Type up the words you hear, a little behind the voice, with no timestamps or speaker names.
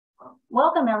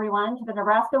Welcome everyone to the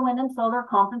Nebraska Wind and Solar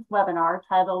Conference webinar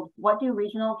titled, What Do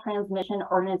Regional Transmission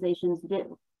Organizations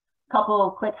Do? A couple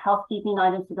of quick housekeeping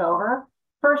items to go over.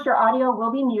 First, your audio will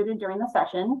be muted during the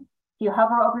session. If you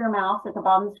hover over your mouse at the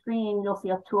bottom of the screen, you'll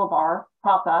see a toolbar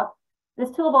pop up.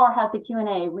 This toolbar has the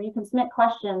Q&A where you can submit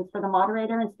questions for the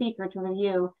moderator and speaker to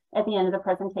review at the end of the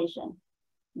presentation.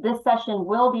 This session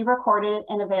will be recorded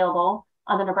and available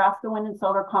on the Nebraska Wind and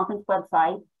Solar Conference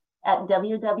website at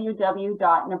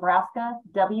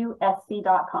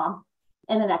www.nebraskawsc.com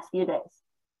in the next few days.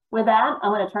 With that,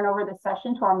 I'm going to turn over this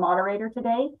session to our moderator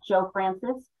today, Joe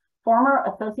Francis, former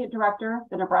Associate Director,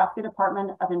 the Nebraska Department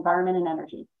of Environment and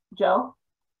Energy. Joe?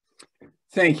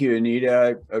 Thank you,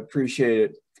 Anita. I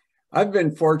appreciate it. I've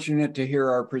been fortunate to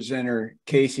hear our presenter,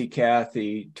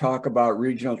 Cathey, talk about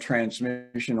regional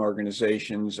transmission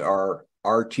organizations, or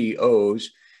RTOs,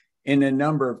 in a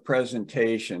number of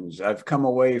presentations. I've come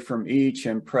away from each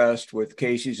impressed with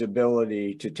Casey's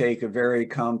ability to take a very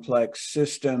complex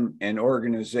system and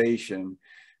organization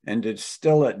and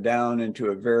distill it down into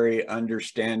a very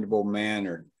understandable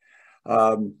manner.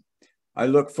 I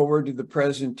look forward to the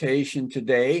presentation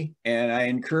today, and I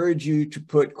encourage you to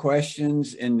put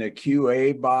questions in the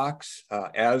QA box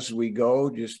as we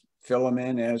go. Just fill them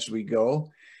in as we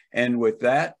go. And with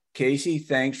that, Cathey,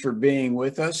 thanks for being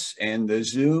with us, and the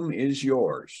Zoom is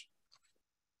yours.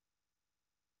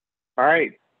 All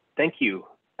right, thank you.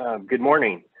 Good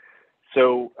morning.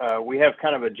 So we have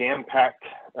kind of a jam-packed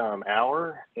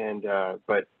hour, and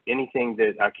but anything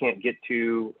that I can't get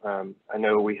to, I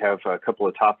know we have a couple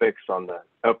of topics on the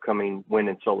upcoming Wind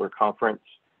and Solar Conference,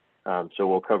 so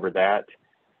we'll cover that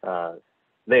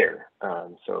there.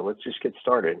 So let's just get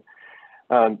started.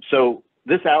 So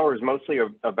this hour is mostly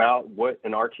about what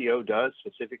an RTO does,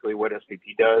 specifically what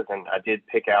SPP does, and I did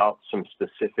pick out some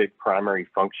specific primary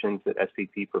functions that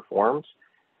SPP performs.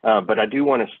 But I do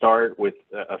want to start with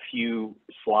a few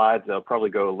slides. I'll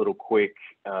probably go a little quick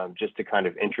just to kind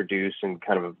of introduce and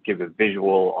kind of give a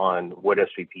visual on what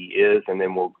SPP is, and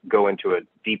then we'll go into a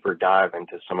deeper dive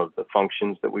into some of the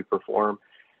functions that we perform.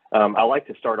 I like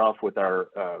to start off with our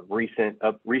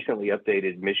recently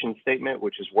updated mission statement,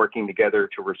 which is working together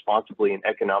to responsibly and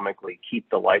economically keep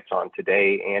the lights on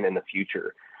today and in the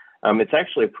future. It's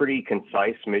actually a pretty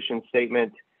concise mission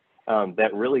statement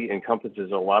that really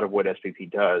encompasses a lot of what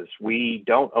SPP does. We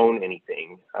don't own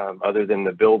anything other than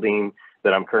the building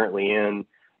that I'm currently in.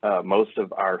 Most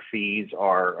of our fees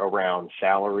are around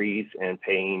salaries and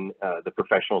paying the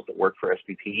professionals that work for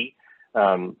SPP.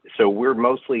 So we're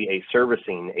mostly a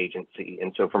servicing agency.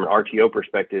 And so from an RTO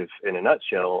perspective, in a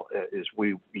nutshell, is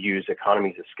we use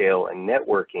economies of scale and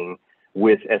networking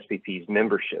with SPP's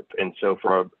membership. And so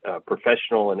from a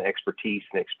professional and expertise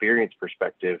and experience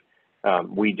perspective,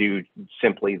 we do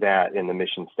simply that in the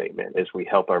mission statement as we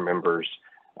help our members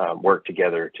work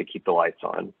together to keep the lights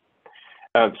on.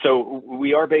 So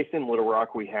we are based in Little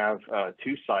Rock. We have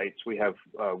two sites. We have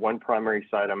one primary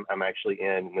site I'm actually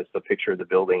in, and it's the picture of the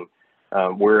building.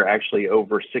 We're actually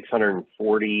over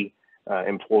 640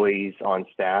 employees on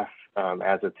staff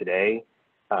as of today.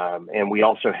 And we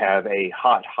also have a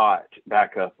hot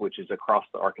backup, which is across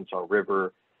the Arkansas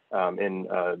River in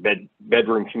a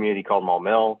bedroom community called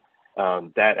Maumelle.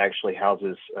 That actually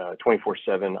houses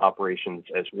 24/7 operations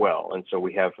as well. And so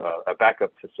we have a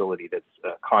backup facility that's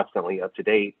constantly up to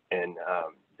date, and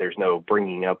there's no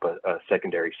bringing up a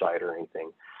secondary site or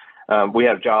anything. We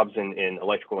have jobs in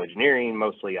electrical engineering,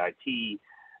 mostly IT,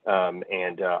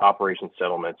 and operations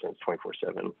settlements, and it's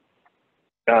 24/7.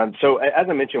 So as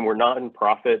I mentioned, we're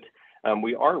non-profit.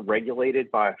 We are regulated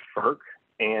by FERC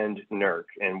and NERC,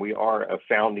 and we are a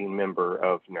founding member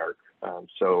of NERC.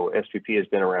 So SPP has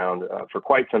been around for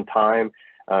quite some time,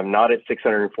 not at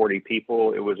 640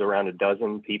 people. It was around a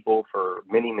dozen people for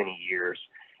many, many years.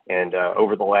 And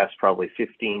over the last probably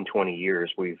 15, 20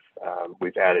 years, we've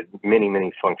added many,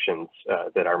 many functions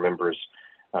that our members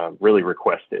really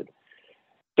requested.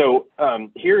 So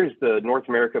here's the North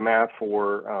America map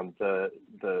for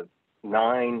the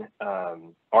 9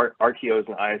 RTOs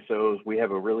and ISOs. We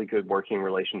have a really good working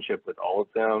relationship with all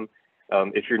of them.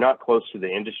 If you're not close to the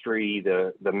industry,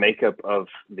 the makeup of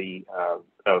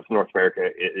North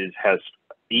America has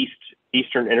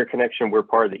Eastern Interconnection. We're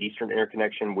part of the Eastern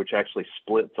Interconnection, which actually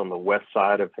splits on the west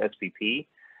side of SPP.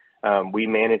 We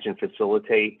manage and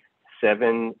facilitate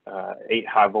 7 8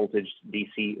 high voltage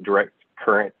DC direct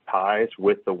current ties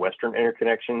with the Western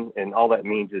Interconnection. And all that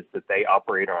means is that they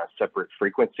operate on a separate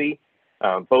frequency,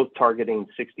 both targeting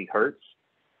 60 hertz.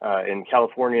 And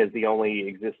California is the only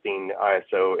existing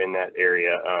ISO in that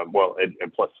area, well,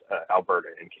 and plus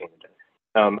Alberta and Canada.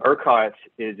 ERCOT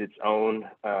is its own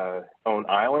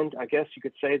island, I guess you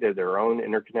could say. They're their own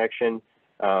interconnection.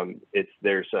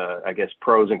 There's I guess,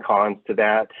 pros and cons to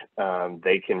that.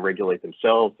 They can regulate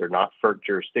themselves. They're not FERC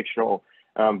jurisdictional,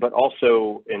 but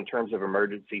also in terms of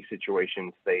emergency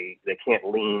situations, they can't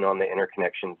lean on the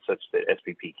interconnection such that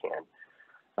SPP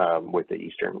can with the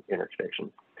Eastern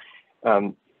interconnection.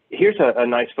 Here's a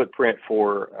nice footprint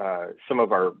for some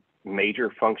of our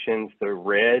major functions. The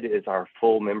red is our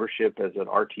full membership as an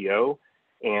RTO,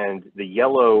 and the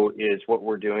yellow is what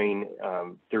we're doing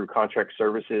through contract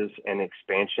services and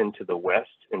expansion to the west.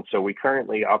 And so we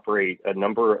currently operate a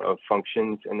number of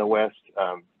functions in the west.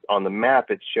 On the map,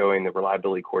 it's showing the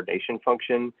reliability coordination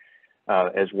function,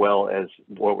 as well as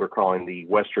what we're calling the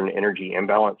Western Energy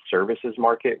Imbalance Services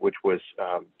market, which was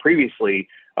previously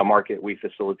a market we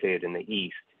facilitated in the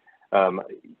east.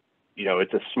 You know,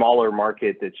 it's a smaller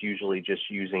market that's usually just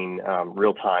using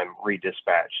real-time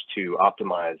redispatch to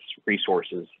optimize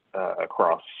resources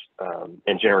across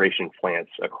and generation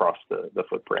plants across the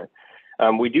footprint.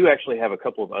 We do actually have a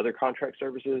couple of other contract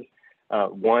services.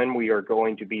 One, we are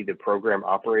going to be the program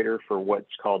operator for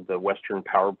what's called the Western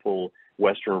Power Pool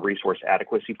Western Resource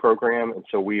Adequacy Program. And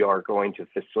so we are going to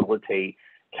facilitate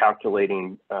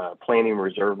calculating planning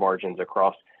reserve margins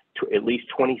across at least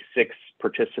 26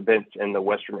 participants in the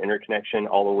Western interconnection,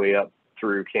 all the way up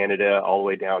through Canada, all the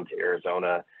way down to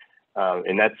Arizona.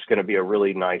 And that's going to be a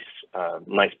really nice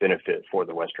benefit for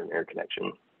the Western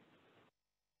interconnection.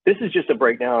 This is just a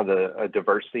breakdown of the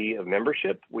diversity of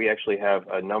membership. We actually have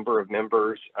a number of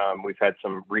members. We've had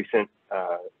some recent,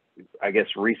 I guess,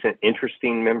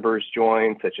 interesting members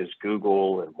join, such as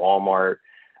Google and Walmart.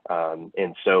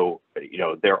 And so, you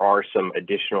know, there are some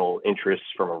additional interests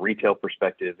from a retail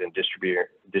perspective and distributed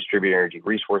energy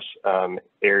resource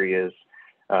areas.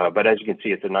 But as you can see,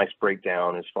 it's a nice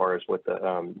breakdown as far as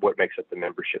what makes up the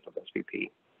membership of SPP.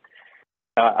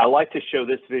 I like to show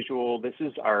this visual. This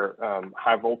is our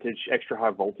extra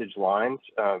high voltage lines.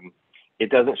 It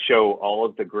doesn't show all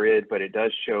of the grid, but it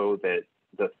does show that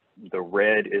the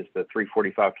red is the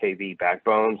 345 kV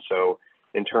backbone. So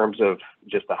in terms of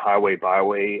just the highway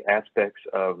byway aspects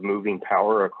of moving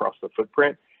power across the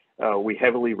footprint, we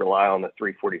heavily rely on the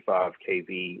 345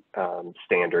 kV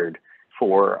standard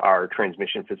for our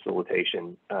transmission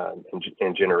facilitation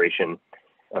and generation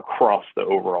across the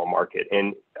overall market.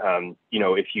 And you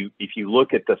know, if you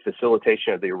look at the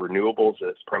facilitation of the renewables,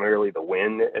 it's primarily the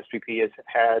wind that SPP has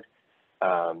had.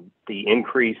 The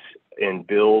increase in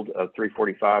build of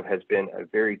 345 has been a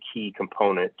very key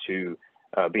component to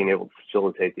being able to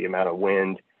facilitate the amount of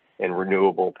wind and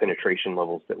renewable penetration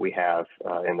levels that we have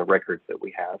and the records that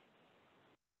we have.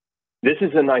 This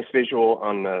is a nice visual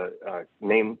on the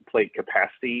nameplate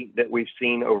capacity that we've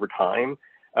seen over time.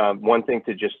 One thing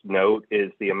to just note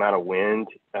is the amount of wind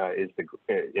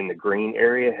in the green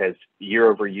area has year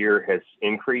over year has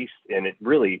increased, and it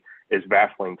really is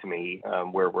baffling to me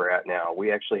where we're at now.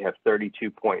 We actually have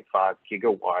 32.5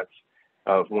 gigawatts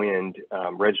of wind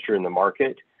registered in the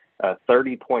market.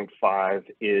 30.5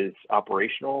 is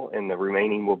operational, and the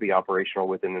remaining will be operational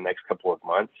within the next couple of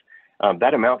months.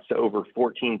 That amounts to over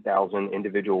 14,000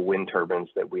 individual wind turbines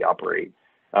that we operate.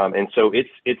 And so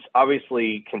it's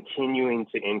obviously continuing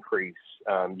to increase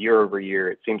year over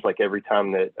year. It seems like every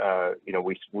time that you know,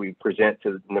 we present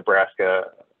to Nebraska,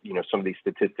 you know, some of these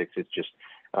statistics, it's just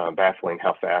baffling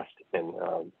how fast and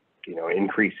you know,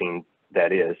 increasing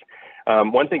that is.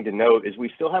 One thing to note is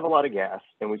we still have a lot of gas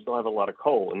and we still have a lot of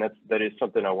coal, and that is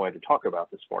something I wanted to talk about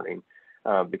this morning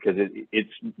because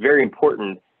it's very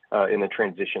important in the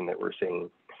transition that we're seeing.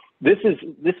 This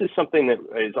is something that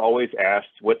is always asked,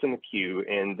 what's in the queue,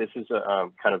 and this is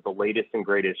kind of the latest and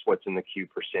greatest what's in the queue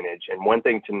percentage. And one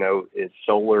thing to note is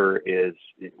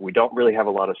we don't really have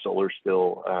a lot of solar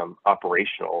still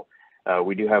operational.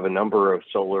 We do have a number of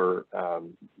solar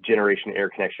generation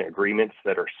interconnection agreements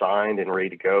that are signed and ready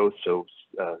to go. So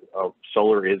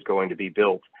solar is going to be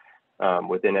built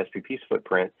within SPP's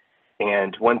footprint.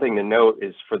 And one thing to note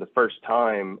is for the first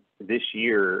time this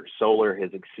year, solar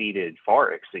has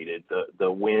far exceeded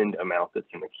the wind amount that's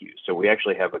in the queue. So we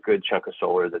actually have a good chunk of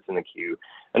solar that's in the queue.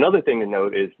 Another thing to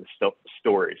note is the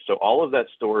storage. So all of that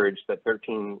storage, that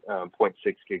 13.6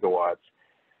 gigawatts,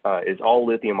 is all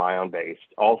lithium ion based,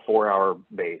 all 4-hour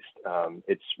based.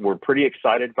 We're pretty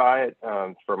excited by it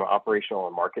from an operational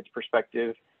and markets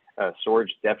perspective.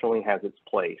 Storage definitely has its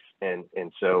place, and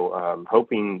so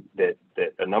hoping that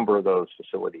a number of those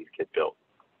facilities get built.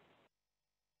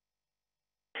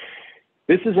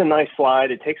 This is a nice slide.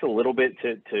 It takes a little bit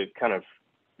to kind of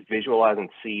visualize and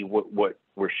see what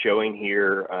we're showing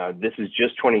here. This is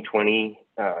just 2020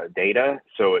 data,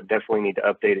 so it definitely need to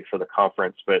update it for the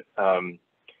conference. But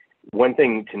one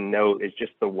thing to note is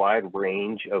just the wide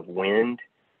range of wind,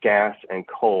 gas, and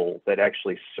coal that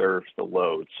actually serves the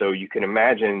load. So you can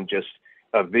imagine just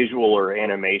a visual or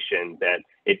animation that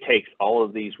it takes all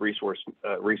of these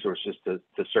resources to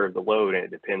serve the load, and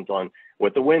it depends on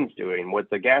what the wind's doing, what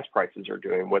the gas prices are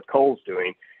doing, what coal's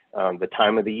doing, the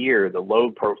time of the year, the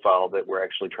load profile that we're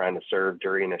actually trying to serve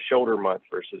during a shoulder month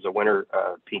versus a winter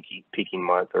peaking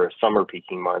month or a summer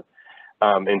peaking month.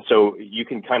 And so you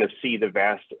can kind of see the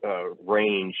vast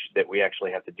range that we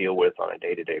actually have to deal with on a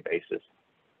day-to-day basis.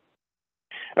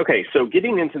 Okay, so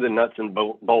getting into the nuts and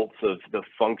bolts of the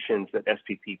functions that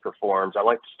SPP performs, I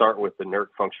like to start with the NERC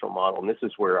functional model, and this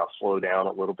is where I'll slow down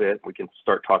a little bit. We can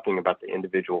start talking about the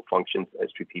individual functions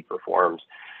SPP performs.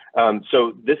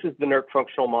 So this is the NERC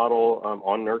functional model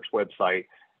on NERC's website.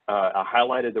 I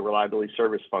highlighted the reliability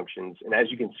service functions, and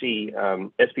as you can see,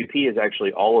 SPP is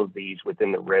actually all of these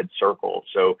within the red circle.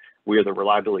 So we are the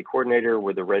reliability coordinator,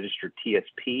 we're the registered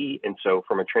TSP, and so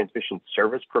from a transmission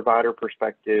service provider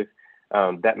perspective,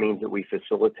 that means that we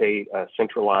facilitate a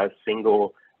centralized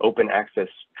single open access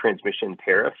transmission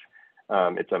tariff.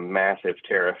 It's a massive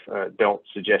tariff. Don't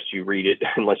suggest you read it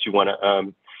unless you want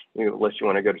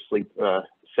to go to sleep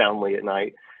soundly at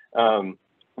night.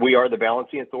 We are the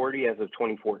balancing authority as of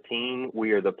 2014.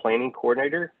 We are the planning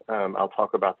coordinator. I'll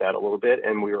talk about that a little bit,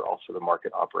 and we are also the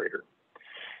market operator.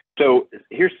 So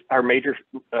here's our major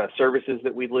services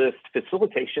that we list.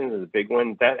 Facilitation is a big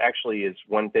one. That actually is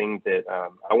one thing that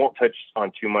I won't touch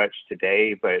on too much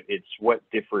today, but it's what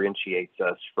differentiates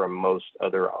us from most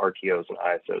other RTOs and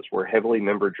ISOs. We're heavily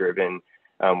member driven.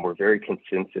 We're very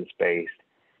consensus based.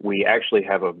 We actually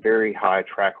have a very high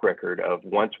track record of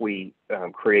once we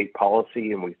create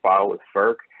policy and we file with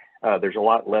FERC, there's a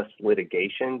lot less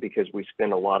litigation because we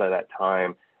spend a lot of that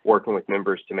time working with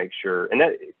members to make sure, and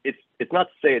that it's not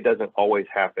to say it doesn't always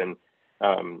happen,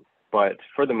 but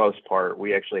for the most part,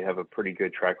 we actually have a pretty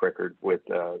good track record with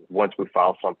once we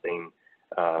file something,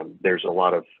 there's a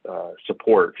lot of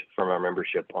support from our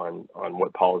membership on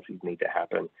what policies need to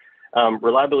happen.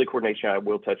 Reliability coordination, I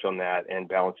will touch on that, and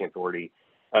balancing authority.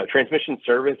 Transmission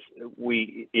service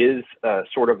is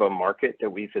sort of a market that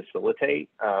we facilitate,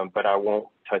 but I won't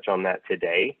touch on that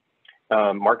today.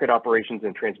 Market operations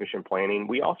and transmission planning.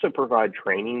 We also provide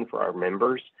training for our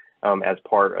members as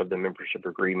part of the membership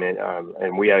agreement,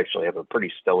 and we actually have a pretty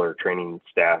stellar training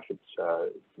staff.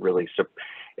 It's really,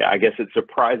 I guess it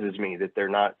surprises me that they're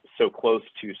not so close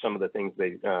to some of the things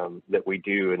that we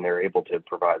do, and they're able to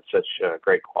provide such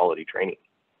great quality training.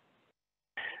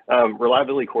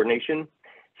 Reliability coordination.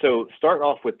 So start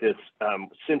off with this,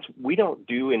 since we don't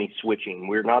do any switching,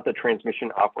 we're not the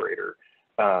transmission operator,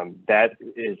 that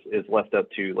is left up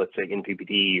to, let's say,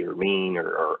 NPPD or MEAN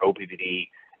or OPPD,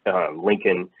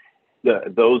 Lincoln.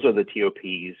 Those are the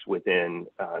TOPs within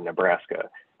Nebraska.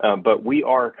 But we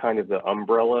are kind of the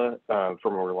umbrella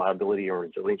from a reliability and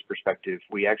resilience perspective.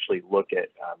 We actually look at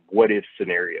what if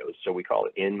scenarios. So we call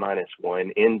it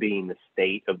N-1, N being the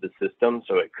state of the system.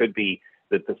 So it could be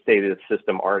that the state of the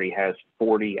system already has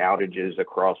 40 outages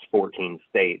across 14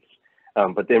 states.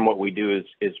 But then what we do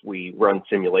is we run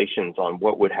simulations on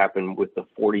what would happen with the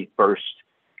 41st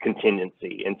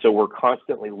contingency. And so we're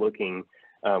constantly looking,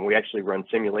 we actually run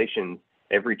simulations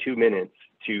every 2 minutes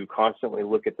to constantly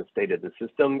look at the state of the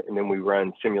system. And then we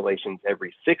run simulations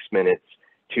every 6 minutes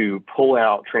to pull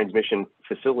out transmission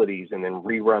facilities and then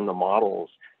rerun the models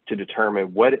to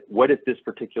determine what if this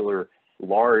particular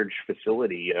large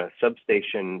facility, a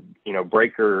substation,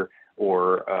 breaker,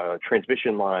 or a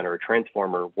transmission line or a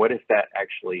transformer, what if that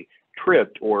actually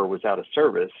tripped or was out of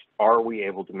service? Are we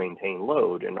able to maintain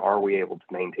load, and are we able to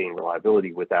maintain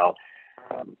reliability without,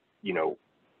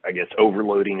 I guess,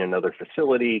 overloading another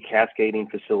facility, cascading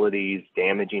facilities,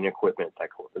 damaging equipment,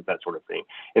 that sort of thing.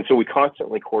 And so we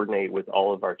constantly coordinate with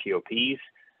all of our TOPs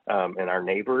and our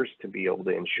neighbors to be able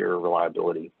to ensure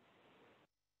reliability.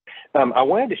 I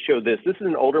wanted to show this. This is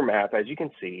an older map. As you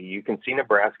can see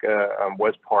Nebraska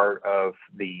was part of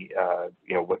the,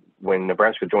 when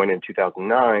Nebraska joined in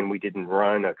 2009, we didn't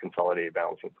run a consolidated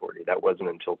balancing authority. That wasn't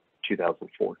until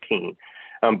 2014.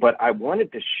 But I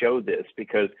wanted to show this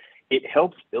because it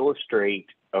helps illustrate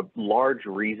a large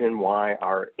reason why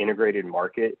our integrated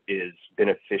market is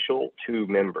beneficial to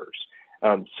members.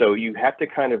 So you have to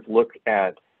kind of look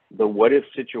at the what if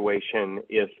situation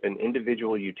if an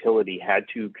individual utility had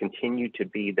to continue to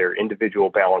be their individual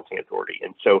balancing authority.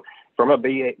 And so from a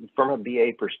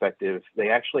BA perspective, they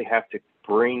actually have to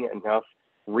bring enough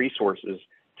resources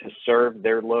to serve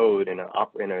their load in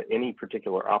any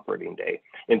particular operating day.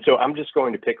 And so I'm just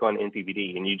going to pick on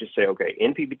NPPD, and you just say, okay,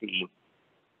 NPPD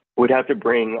would have to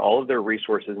bring all of their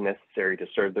resources necessary to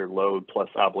serve their load plus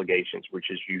obligations, which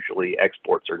is usually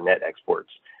exports or net exports,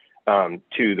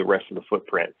 to the rest of the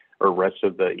footprint or rest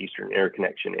of the Eastern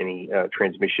Interconnection, any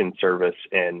transmission service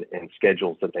and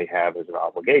schedules that they have as an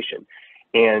obligation.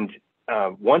 And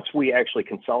once we actually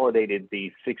consolidated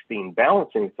these 16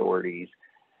 balancing authorities,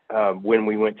 when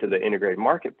we went to the integrated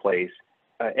marketplace,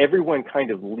 everyone kind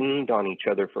of leaned on each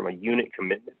other from a unit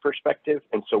commitment perspective.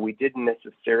 And so we didn't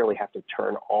necessarily have to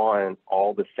turn on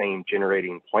all the same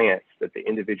generating plants that the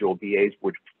individual BAs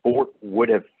would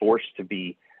have forced to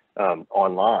be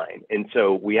online. And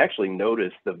so we actually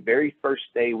noticed the very first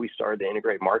day we started the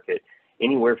integrated market,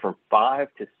 anywhere from 5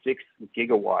 to 6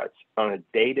 gigawatts on a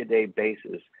day-to-day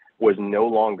basis was no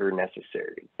longer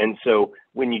necessary. And so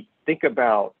when you think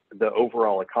about the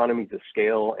overall economies of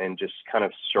scale and just kind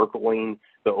of circling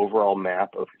the overall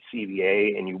map of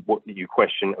CVA, and you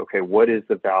question, okay, what is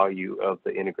the value of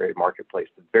the integrated marketplace?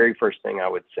 The very first thing I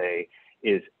would say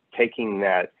is taking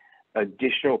that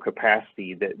additional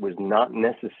capacity that was not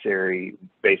necessary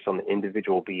based on the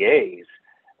individual BAs.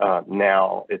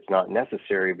 Now it's not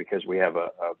necessary because we have a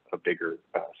bigger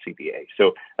CVA.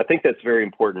 So I think that's very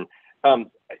important.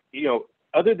 You know,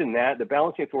 other than that, the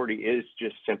balancing authority is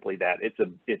just simply that.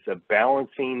 It's a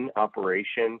balancing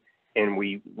operation, and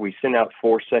we send out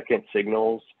 4-second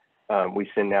signals. We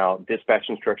send out dispatch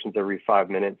instructions every 5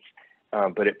 minutes,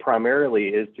 but it primarily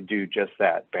is to do just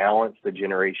that, balance the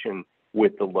generation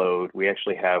with the load. We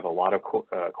actually have a lot of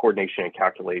coordination and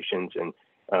calculations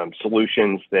and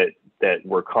solutions that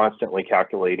we're constantly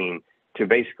calculating to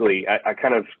basically, I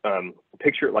kind of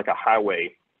picture it like a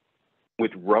highway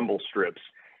with rumble strips.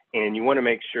 And you want to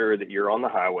make sure that you're on the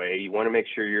highway. You want to make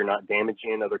sure you're not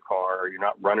damaging another car, or you're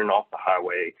not running off the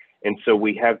highway. And so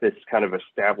we have this kind of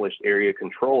established area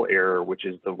control error, which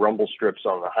is the rumble strips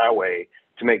on the highway,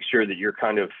 to make sure that you're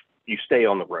you stay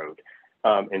on the road.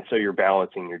 And so you're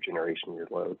balancing your generation, your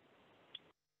load.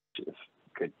 Just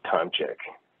good time check.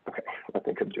 Okay, I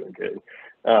think I'm doing good.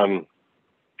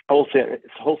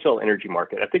 Wholesale energy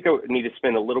market. I think I need to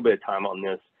spend a little bit of time on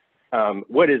this.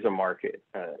 What is a market?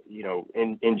 You know,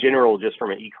 in general, just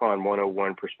from an Econ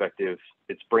 101 perspective,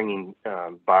 it's bringing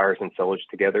buyers and sellers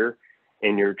together,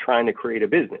 and you're trying to create a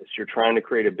business. You're trying to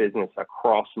create a business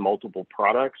across multiple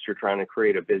products. You're trying to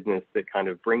create a business that kind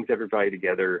of brings everybody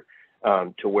together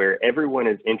to where everyone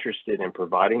is interested in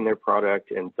providing their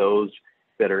product, and those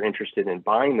that are interested in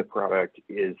buying the product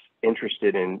is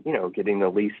interested in, you know, getting the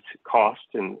least cost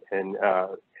and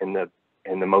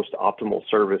the most optimal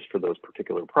service for those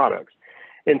particular products.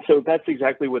 And so that's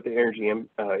exactly what the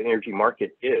energy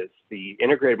market is. The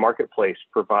integrated marketplace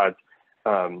provides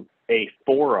a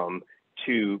forum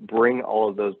to bring all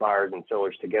of those buyers and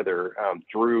sellers together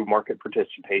through market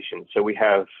participation. So we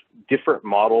have different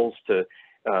models to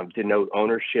denote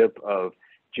ownership of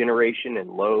generation and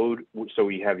load. So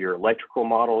you have your electrical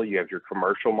model, you have your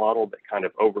commercial model that kind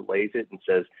of overlays it and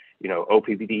says, you know,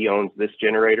 OPPD owns this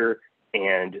generator,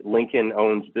 and Lincoln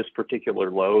owns this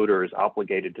particular load or is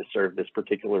obligated to serve this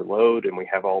particular load. And we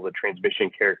have all the transmission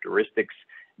characteristics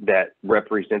that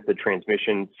represent the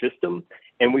transmission system,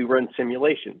 and we run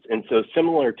simulations. And so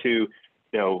similar to,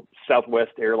 you know,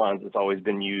 Southwest Airlines has always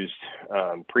been used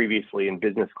previously in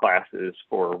business classes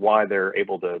for why they're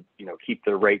able to, you know, keep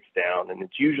their rates down. And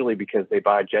it's usually because they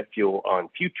buy jet fuel on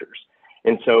futures.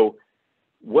 And so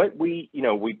what we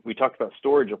talked about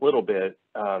storage a little bit.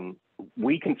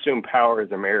 We consume power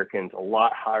as Americans a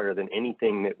lot higher than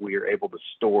anything that we are able to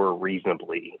store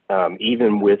reasonably,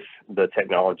 even with the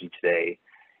technology today.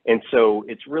 And so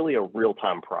it's really a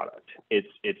real-time product.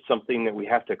 It's something that we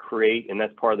have to create, and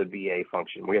that's part of the VA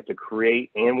function. We have to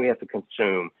create and we have to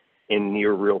consume in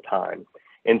near real time.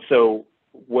 And so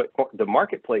what the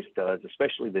marketplace does,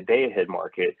 especially the day-ahead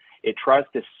market, it tries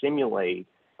to simulate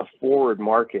a forward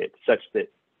market such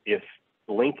that if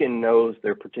Lincoln knows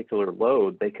their particular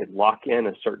load, they could lock in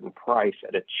a certain price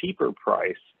at a cheaper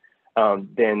price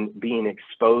than being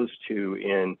exposed to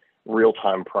in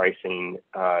real-time pricing,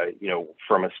 you know,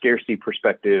 from a scarcity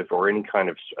perspective or any kind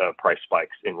of price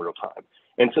spikes in real time.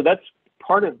 And so that's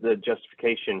part of the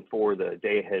justification for the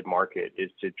day-ahead market, is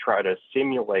to try to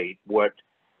simulate what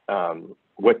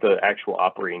the actual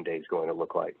operating day is going to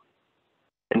look like.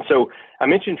 And so I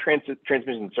mentioned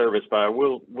transmission service, but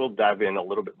we'll dive in a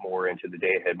little bit more into the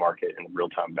day-ahead market and the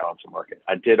real-time balancing market.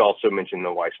 I did also mention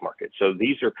the WISE market. So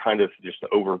these are kind of just the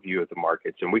overview of the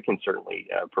markets, and we can certainly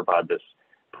provide this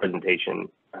presentation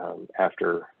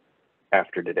after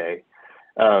today.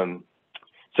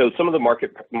 So some of the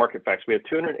market facts: we have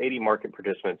 280 market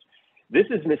participants. this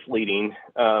is misleading.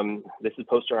 This is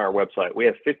posted on our website. We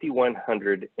have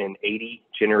 5,180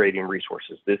 generating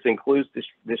resources. This includes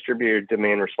distributed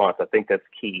demand response. I think that's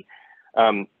key.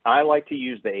 I like to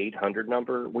use the 800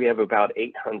 number. We have about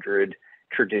 800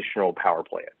 traditional power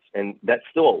plants, and that's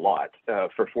still a lot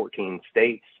for 14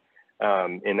 states.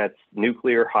 And that's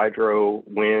nuclear, hydro,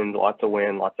 wind, lots of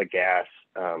gas,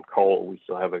 coal. We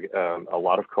still have a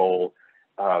lot of coal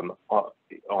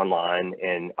online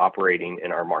and operating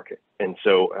in our market. And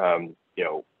so, you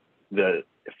know, the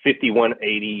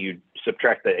 5,180, you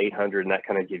subtract the 800, and that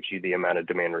kind of gives you the amount of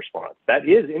demand response. That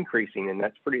is increasing, and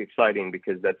that's pretty exciting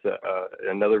because that's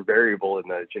another variable in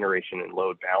the generation and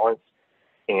load balance.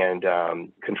 And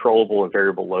controllable and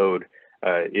variable load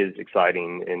is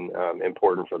exciting and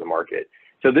important for the market.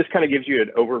 So this kind of gives you an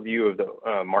overview of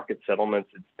the market settlements.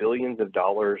 It's billions of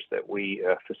dollars that we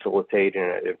facilitate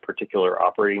in a particular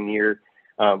operating year.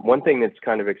 One thing that's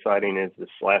kind of exciting is this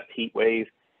last heat wave,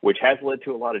 which has led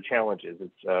to a lot of challenges.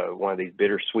 It's one of these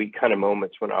bittersweet kind of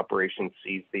moments when operations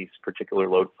sees these particular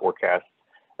load forecasts.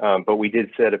 But we did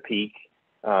set a peak.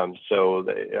 So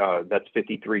that's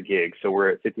 53 gigs. So we're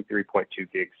at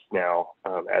 53.2 gigs now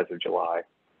as of July.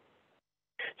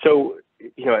 So,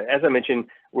 you know, as I mentioned,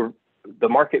 the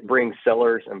market brings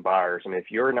sellers and buyers. I mean,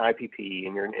 if you're an IPP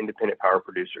and you're an independent power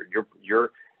producer,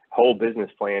 your whole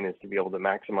business plan is to be able to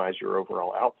maximize your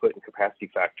overall output and capacity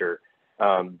factor,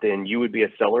 then you would be a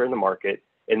seller in the market.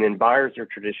 And then buyers are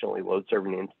traditionally load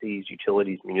serving entities,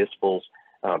 utilities, municipals,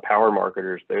 power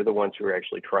marketers. They're the ones who are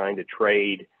actually trying to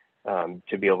trade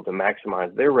to be able to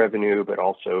maximize their revenue, but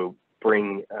also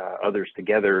bring others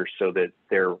together so that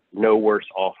they're no worse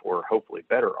off or hopefully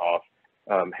better off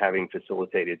having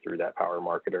facilitated through that power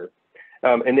marketer.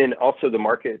 And then also the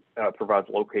market provides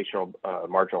locational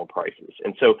marginal prices.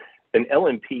 And so an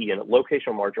LMP, and a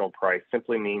locational marginal price,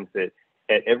 simply means that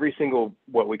at every single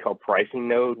what we call pricing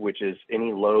node, which is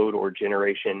any load or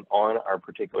generation on our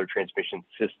particular transmission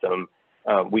system,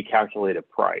 we calculate a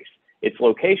price. It's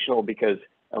locational because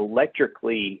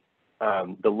electrically,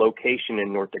 the location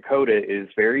in North Dakota is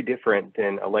very different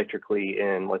than electrically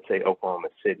in, let's say, Oklahoma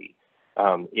City.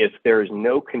 If there's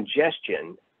no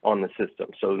congestion on the system,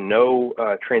 so no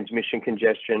transmission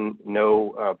congestion,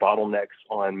 no bottlenecks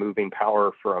on moving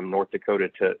power from North Dakota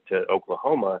to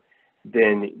Oklahoma,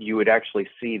 then you would actually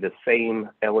see the same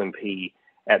LMP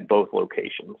at both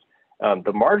locations.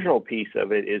 The marginal piece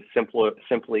of it is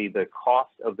simply the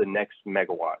cost of the next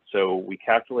megawatt. So we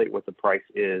calculate what the price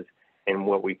is, and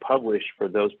what we publish for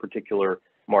those particular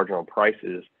marginal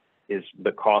prices is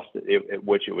the cost at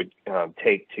which it would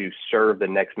take to serve the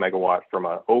next megawatt from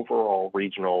an overall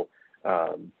regional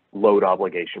load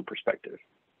obligation perspective.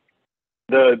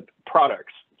 The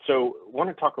products. So I want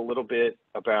to talk a little bit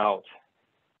about,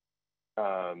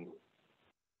 tried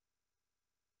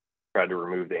to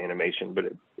remove the animation, but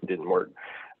it didn't work.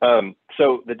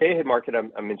 So the day ahead market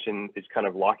I mentioned is kind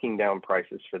of locking down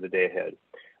prices for the day ahead.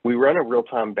 We run a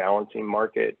real-time balancing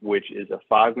market, which is a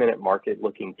 5-minute market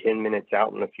looking 10 minutes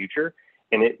out in the future,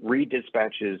 and it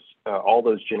redispatches all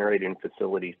those generating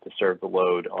facilities to serve the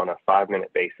load on a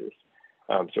 5-minute basis.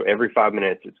 So every 5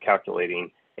 minutes it's calculating,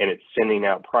 and it's sending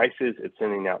out prices, it's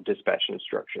sending out dispatch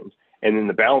instructions. And then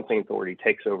the balancing authority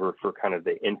takes over for kind of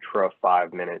the intra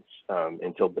 5 minutes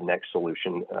until the next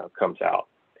solution comes out.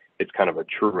 It's kind of a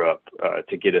true up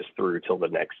to get us through till the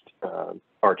next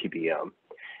RTBM.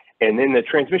 And then the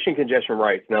transmission congestion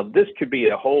rights. Now, this could be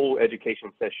a whole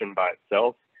education session by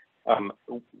itself.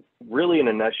 Really, in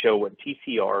a nutshell, what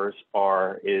TCRs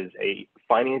are is a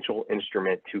financial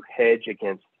instrument to hedge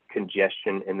against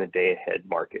congestion in the day-ahead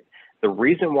market. The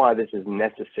reason why this is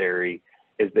necessary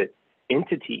is that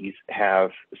entities have,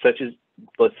 such as,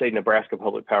 let's say, Nebraska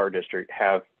Public Power District,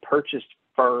 have purchased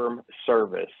firm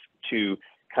service to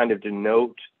kind of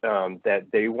denote that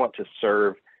they want to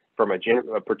serve from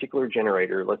a particular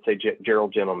generator, let's say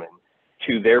Gerald Gentleman,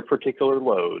 to their particular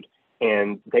load,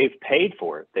 and they've paid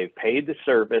for it. They've paid the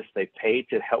service, they've paid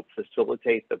to help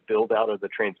facilitate the build out of the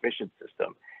transmission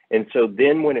system. And so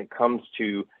then when it comes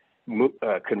to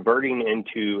converting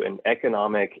into an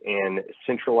economic and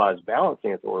centralized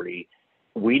balancing authority,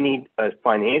 we need a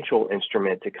financial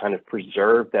instrument to kind of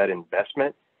preserve that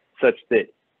investment such that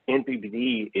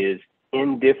NPPD is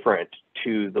indifferent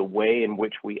to the way in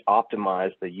which we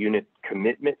optimize the unit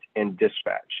commitment and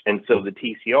dispatch. And so the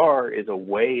TCR is a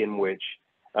way in which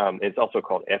it's also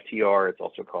called FTR, it's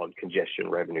also called congestion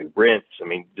revenue rents. I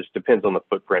mean, just depends on the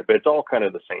footprint, but it's all kind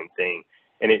of the same thing.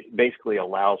 And it basically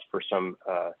allows for some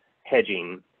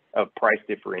hedging of price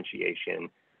differentiation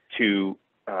to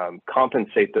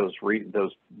compensate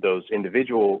those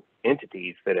individual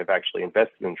entities that have actually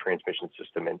invested in the transmission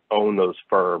system and own those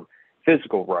firm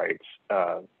physical rights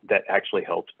that actually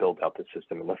helped build out the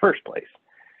system in the first place.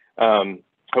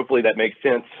 Hopefully that makes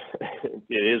sense.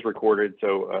 It is recorded,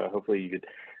 so hopefully you could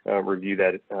review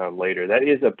that later. That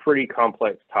is a pretty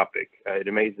complex topic. It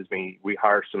amazes me. We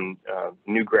hire some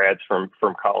new grads from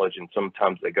college, and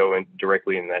sometimes they go in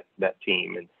directly in that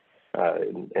team,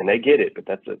 and they get it. But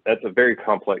that's a very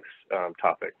complex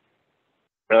topic.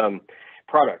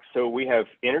 Products. So we have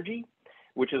energy,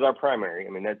 which is our primary. I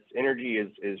mean, that's energy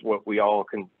is what we all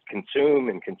consume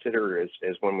and consider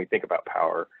as when we think about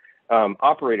power.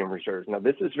 Operating reserves. Now,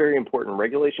 this is very important.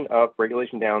 Regulation up,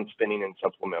 regulation down, spinning, and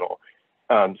supplemental.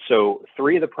 So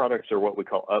 3 of the products are what we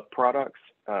call up products,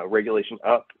 regulation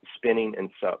up, spinning, and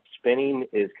sup. Spinning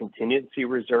is contingency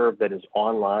reserve that is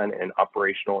online and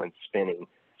operational and spinning.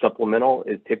 Supplemental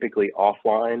is typically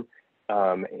offline,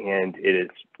 and it is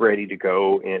ready to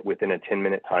go within a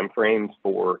 10-minute time frame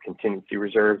for contingency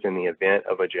reserves in the event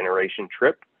of a generation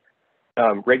trip.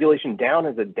 Regulation down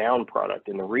is a down product.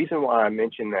 And the reason why I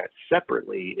mention that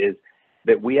separately is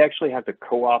that we actually have to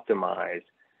co-optimize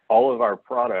all of our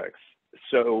products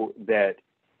so that,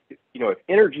 if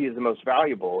energy is the most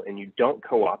valuable and you don't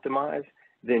co-optimize,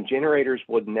 then generators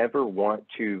would never want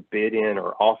to bid in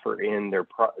or offer in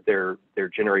their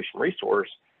generation resource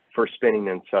for spinning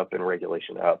and sup and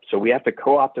regulation up. So we have to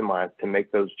co-optimize to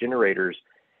make those generators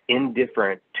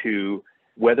indifferent to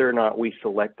whether or not we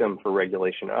select them for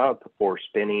regulation up or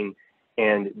spinning.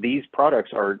 And these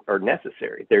products are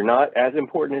necessary. They're not as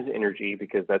important as energy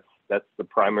because that's the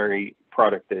primary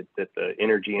product that the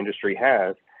energy industry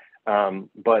has.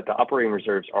 But the operating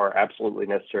reserves are absolutely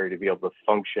necessary to be able to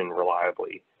function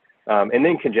reliably. And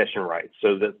then congestion rights.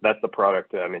 So that's the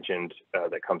product that I mentioned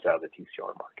that comes out of the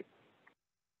TCR market.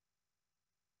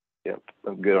 Yep,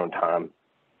 I'm good on time.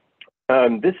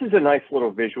 This is a nice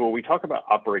little visual. We talk about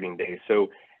operating days. So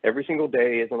every single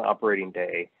day is an operating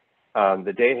day.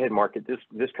 The day ahead market,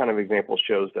 this kind of example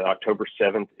shows that October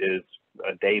 7th is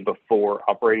a day before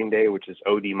operating day, which is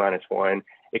OD -1.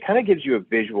 It kind of gives you a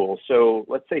visual. So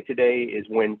let's say today is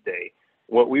Wednesday.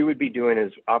 What we would be doing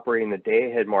is operating the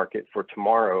day ahead market for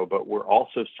tomorrow, but we're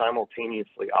also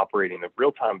simultaneously operating the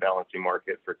real-time balancing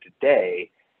market for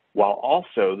today, while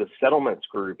also the settlements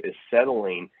group is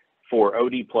settling for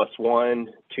OD +1,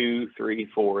 2, 3,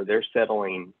 4. They're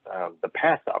settling the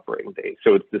past operating day.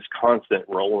 So it's this constant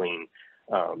rolling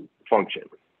function.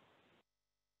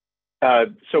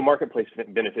 So marketplace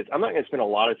benefits. I'm not going to spend a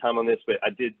lot of time on this, but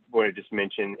I did want to just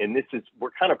mention, and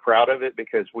we're kind of proud of it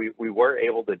because we were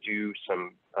able to do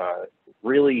some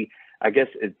really, I guess,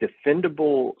 as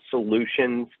defendable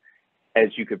solutions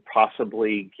as you could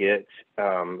possibly get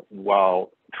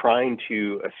while trying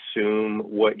to assume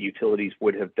what utilities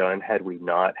would have done had we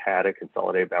not had a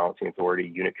consolidated balancing authority,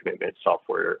 unit commitment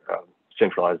software,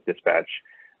 centralized dispatch,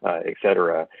 et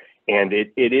cetera. And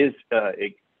it is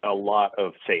a lot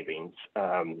of savings.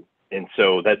 And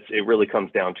so it really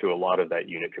comes down to a lot of that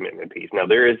unit commitment piece. Now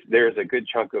there is a good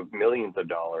chunk of millions of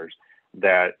dollars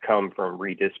that come from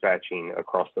redispatching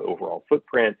across the overall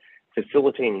footprint.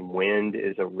 Facilitating wind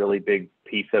is a really big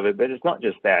piece of it, but it's not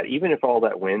just that. Even if all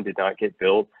that wind did not get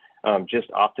built, just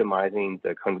optimizing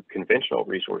the conventional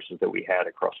resources that we had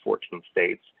across 14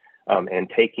 states and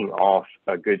taking off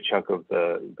a good chunk of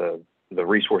the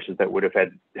resources that would have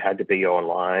had to be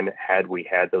online had we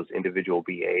had those individual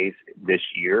BAs this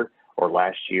year or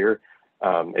last year,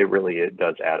 it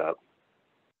does add up.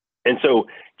 And so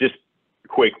just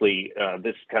quickly,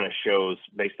 this kind of shows,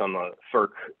 based on the FERC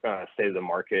state of the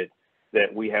market,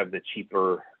 that we have the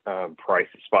cheaper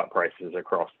spot prices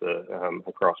across the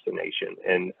nation.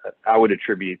 And I would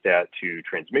attribute that to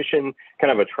transmission, kind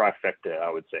of a trifecta,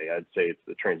 I would say. I'd say it's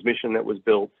the transmission that was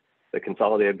built, the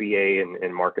consolidated BA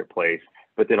and marketplace,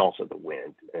 but then also the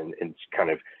wind. And it's kind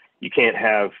of, you can't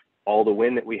have all the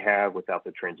wind that we have without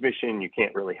the transmission. You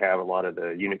can't really have a lot of the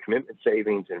unit commitment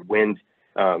savings and wind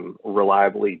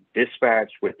reliably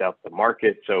dispatched without the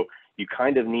market. So you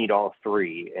kind of need all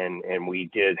three, and we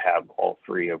did have all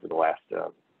three over the last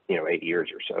 8 years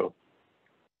or so.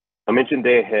 I mentioned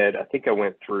day ahead. I think I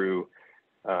went through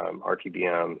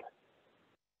RTBM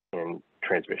and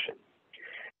transmission.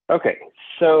 Okay,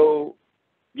 so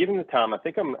given the time, I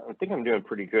think I'm doing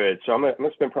pretty good. So I'm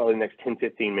gonna spend probably the next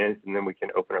 10-15 minutes, and then we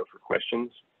can open up for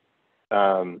questions.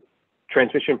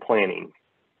 Transmission planning.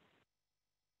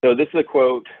 So this is a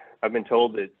quote. I've been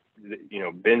told that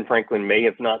Ben Franklin may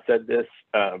have not said this,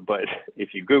 but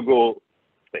if you Google,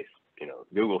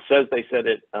 Google says they said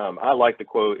it. I like the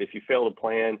quote: "If you fail to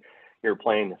plan, you're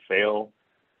planning to fail."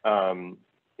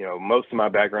 you know, most of my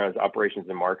background is operations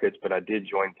and markets, but I did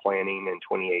join planning in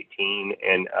 2018,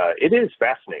 and it is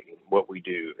fascinating what we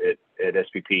do at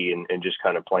SPP and just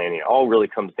kind of planning. It all really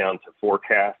comes down to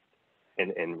forecast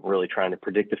and really trying to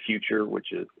predict the future,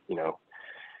 which is, you know,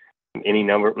 any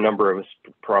number of us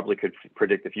probably could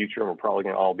predict the future, and we're probably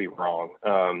going to all be wrong.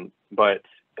 But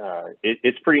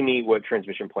it's pretty neat what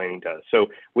transmission planning does. So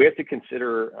we have to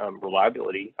consider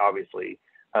reliability, obviously,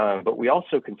 but we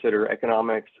also consider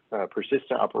economics,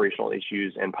 persistent operational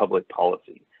issues, and public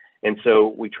policy. And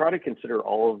so we try to consider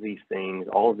all of these things,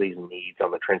 all of these needs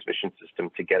on the transmission system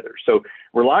together. So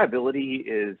reliability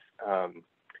is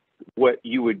what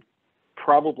you would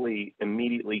probably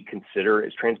immediately consider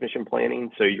as transmission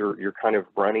planning. So you're kind of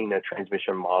running a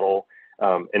transmission model.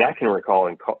 And I can recall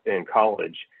in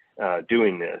college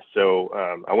doing this.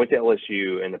 So I went to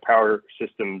LSU, and the power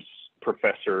systems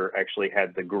professor actually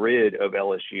had the grid of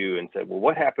LSU and said, well,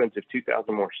 what happens if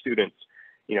 2,000 more students,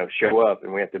 you know, show up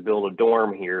and we have to build a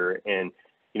dorm here? And,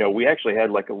 you know, we actually had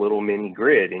like a little mini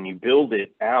grid, and you build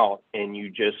it out and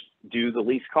you just do the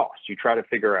least cost. You try to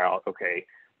figure out, okay,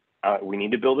 we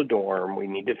need to build a dorm. We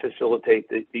need to facilitate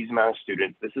these amount of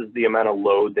students. This is the amount of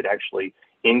load that actually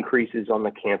increases on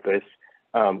the campus.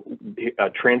 A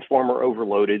transformer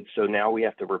overloaded, so now we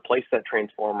have to replace that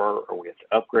transformer, or we have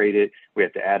to upgrade it. We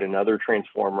have to add another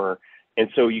transformer. And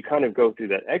so you kind of go through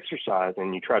that exercise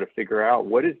and you try to figure out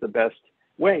what is the best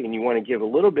way. And you want to give a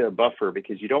little bit of buffer,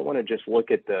 because you don't want to just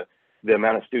look at the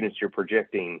amount of students you're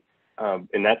projecting.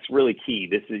 And that's really key.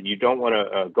 You don't want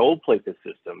to gold plate the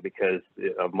system because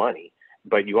of money,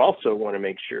 but you also want to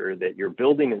make sure that you're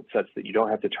building it such that you don't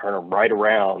have to turn right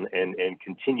around and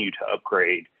continue to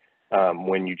upgrade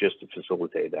when you just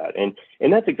facilitate that.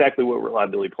 And that's exactly what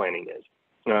reliability planning is.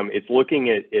 It's looking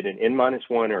at an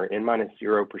N-1 or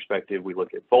N-0 perspective. We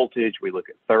look at voltage, we look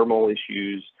at thermal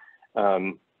issues,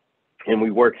 and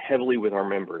we work heavily with our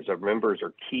members. Our members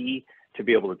are key to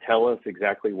be able to tell us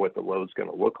exactly what the load's going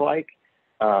to look like.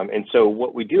 And so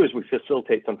what we do is we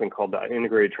facilitate something called the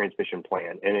integrated transmission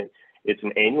plan. And it's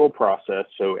an annual process.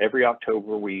 So every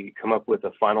October, we come up with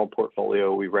a final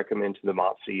portfolio we recommend to the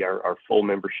MOTC, our full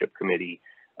membership committee,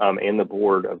 and the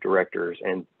board of directors.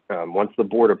 And once the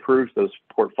board approves those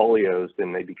portfolios,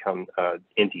 then they become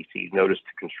NTCs, notice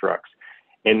to constructs.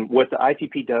 And what the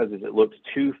ITP does is it looks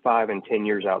 2, 5, and 10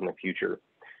 years out in the future.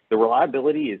 The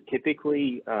reliability is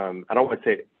typically, I don't want to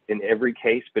say in every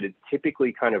case, but it's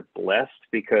typically kind of blessed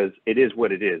because it is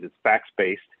what it is. It's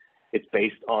facts-based. It's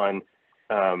based on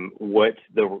what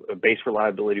the base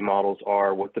reliability models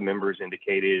are, what the members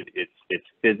indicated. It's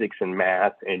physics and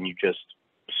math, and you just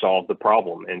solve the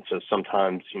problem. And so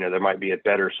sometimes, you know, there might be a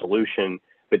better solution,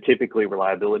 but typically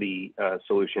reliability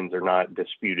solutions are not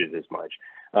disputed as much.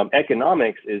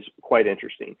 Economics is quite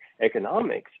interesting.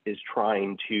 Economics is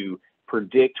trying to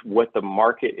predict what the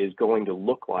market is going to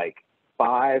look like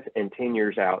 5 and 10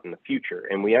 years out in the future.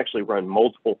 And we actually run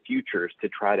multiple futures to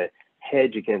try to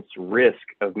hedge against risk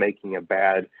of making a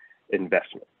bad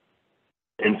investment.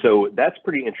 And so that's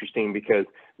pretty interesting because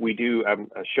we do, I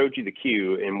showed you the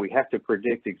queue, and we have to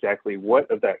predict exactly what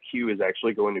of that queue is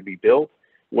actually going to be built.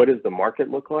 What does the market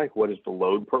look like? What does the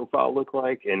load profile look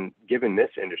like? And given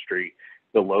this industry,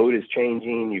 the load is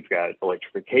changing. You've got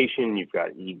electrification, you've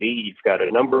got EV, you've got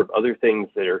a number of other things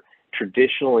that are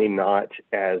traditionally not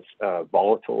as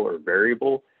volatile or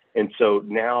variable. And so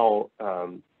now,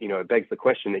 you know, it begs the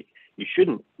question that you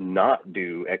shouldn't not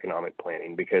do economic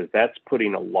planning, because that's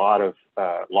putting a lot of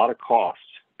costs,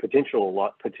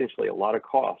 potentially a lot of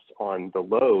costs on the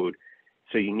load.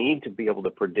 So you need to be able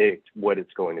to predict what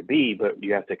it's going to be, but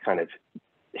you have to kind of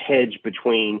hedge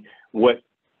between what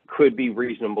could be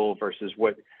reasonable versus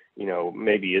what, you know,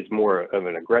 maybe is more of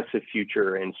an aggressive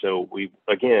future. And so we,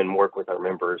 again, work with our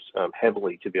members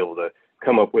heavily to be able to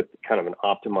come up with kind of an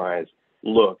optimized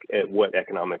look at what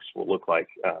economics will look like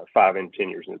 5 and 10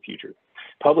 years in the future.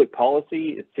 Public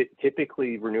policy is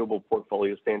typically renewable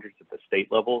portfolio standards at the state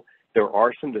level. There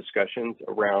are some discussions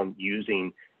around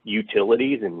using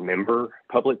utilities and member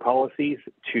public policies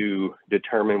to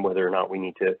determine whether or not we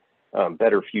need to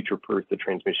better future-proof the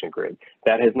transmission grid.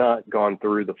 That has not gone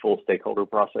through the full stakeholder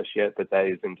process yet, but that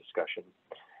is in discussion.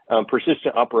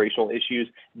 Persistent operational issues.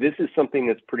 This is something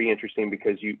that's pretty interesting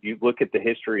because you look at the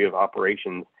history of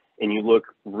operations and you look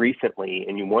recently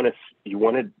and you want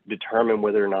to determine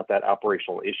whether or not that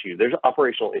operational issue, there's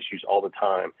operational issues all the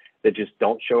time that just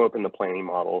don't show up in the planning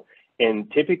model.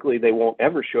 And typically they won't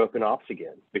ever show up in ops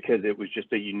again because it was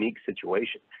just a unique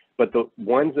situation. But the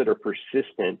ones that are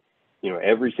persistent, you know,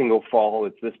 every single fall,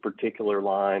 it's this particular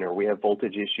line, or we have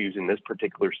voltage issues in this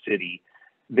particular city,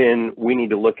 then we need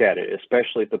to look at it,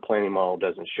 especially if the planning model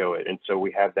doesn't show it. And so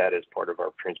we have that as part of our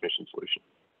transmission solution.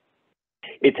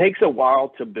 It takes a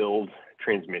while to build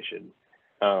transmission.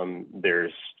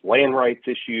 There's land rights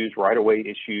issues, right-of-way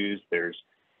issues, there's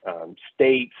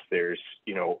states, there's,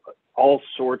 you know, all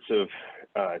sorts of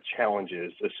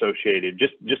challenges associated.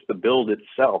 Just the build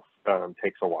itself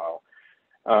takes a while.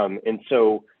 And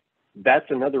so that's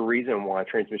another reason why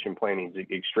transmission planning is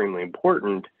extremely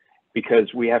important,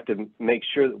 because we have to make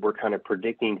sure that we're kind of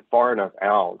predicting far enough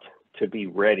out to be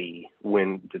ready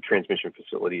when the transmission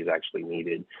facility is actually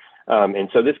needed. And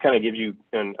so this kind of gives you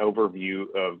an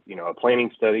overview of, you know, a planning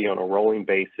study on a rolling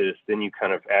basis. Then you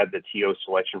kind of add the TO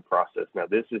selection process. Now,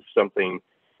 this is something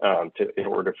in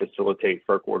order to facilitate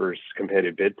FERC orders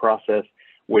competitive bid process,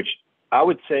 which I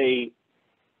would say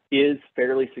is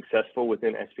fairly successful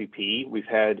within SPP. We've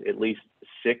had at least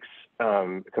 6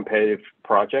 competitive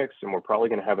projects, and we're probably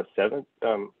going to have a 7th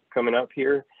coming up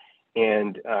here.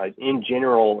 And in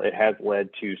general, it has led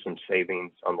to some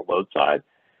savings on the load side.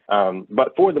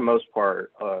 But for the most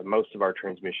part, most of our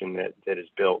transmission that is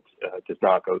built does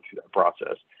not go through that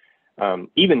process.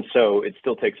 Even so, it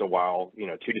still takes a while, you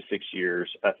know, 2 to 6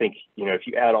 years. I think, you know, if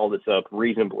you add all this up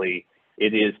reasonably,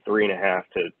 it is 3.5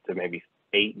 to maybe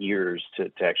 8 years to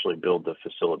actually build the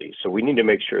facility. So we need to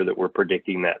make sure that we're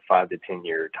predicting that 5 to 10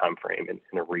 year time frame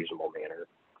in a reasonable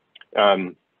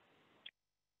manner.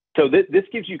 So this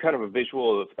gives you kind of a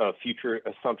visual of future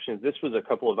assumptions. This was a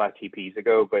couple of ITPs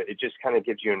ago, but it just kind of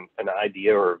gives you an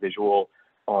idea or a visual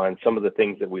on some of the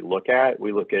things that we look at.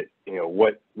 We look at, you know,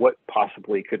 what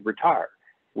possibly could retire.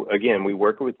 Again, we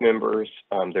work with members.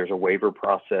 There's a waiver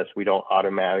process. We don't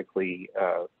automatically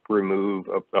remove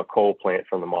a coal plant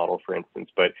from the model, for instance,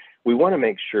 but we want to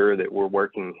make sure that we're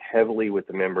working heavily with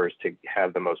the members to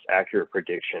have the most accurate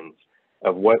predictions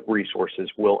of what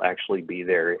resources will actually be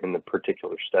there in the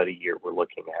particular study year we're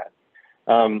looking at.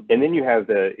 And then you have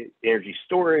the energy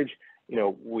storage. You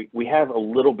know, we have a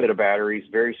little bit of batteries,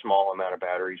 very small amount of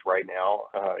batteries right now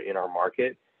in our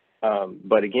market.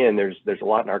 But again, there's a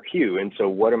lot in our queue. And so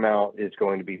what amount is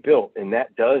going to be built? And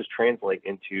that does translate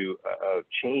into a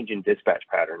change in dispatch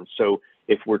patterns. So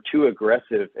if we're too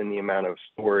aggressive in the amount of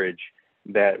storage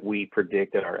that we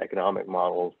predict in our economic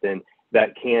models, then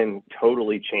that can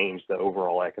totally change the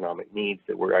overall economic needs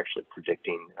that we're actually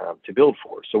predicting to build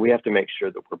for. So we have to make sure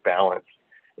that we're balanced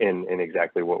in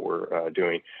exactly what we're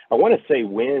doing. I want to say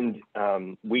wind,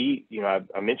 you know,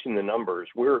 I mentioned the numbers.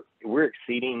 We're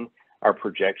exceeding our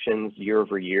projections year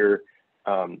over year.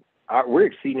 We're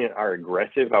exceeding our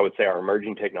aggressive, I would say, our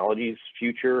emerging technologies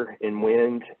future in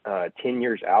wind 10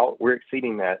 years out. We're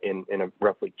exceeding that in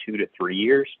roughly 2 to 3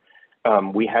 years.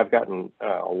 We have gotten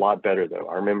a lot better, though.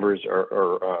 Our members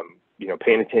are you know,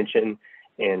 paying attention,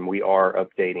 and we are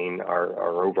updating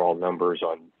our overall numbers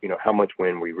on, you know, how much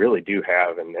wind we really do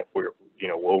have, and that we're, you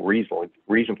know, will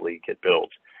reasonably get built.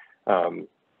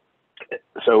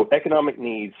 So economic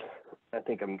needs, I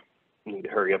think I need to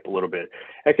hurry up a little bit.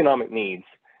 Economic needs.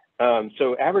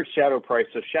 So average shadow price.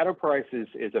 So shadow price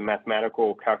is a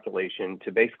mathematical calculation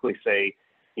to basically say,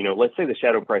 you know, let's say the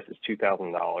shadow price is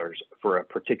 $2,000 for a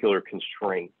particular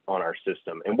constraint on our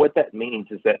system. And what that means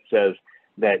is that says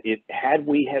that had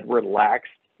we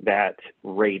relaxed that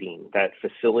rating, that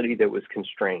facility that was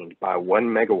constrained by 1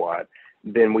 megawatt,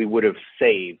 then we would have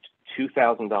saved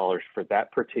 $2,000 for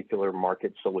that particular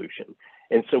market solution.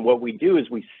 And so what we do is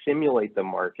we simulate the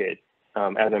market,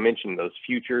 as I mentioned, those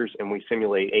futures, and we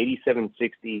simulate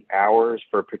 8760 hours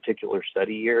for a particular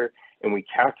study year, and we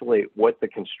calculate what the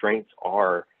constraints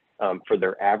are for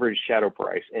their average shadow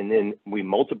price, and then we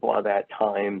multiply that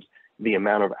times the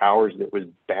amount of hours that was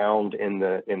bound in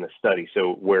the study.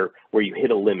 So where you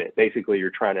hit a limit, basically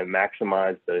you're trying to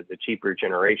maximize the cheaper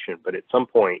generation, but at some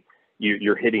point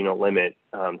you're hitting a limit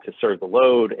to serve the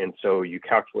load, and so you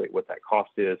calculate what that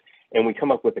cost is, and we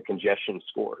come up with a congestion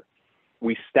score.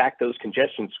 We stack those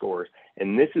congestion scores,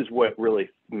 and this is what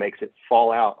really makes it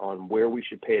fall out on where we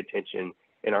should pay attention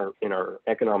in our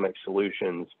economic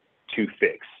solutions to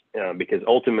fix, because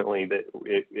ultimately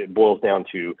it boils down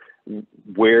to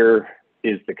where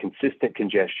is the consistent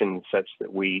congestion such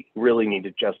that we really need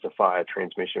to justify a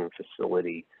transmission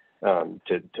facility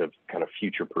to kind of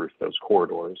future-proof those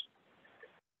corridors.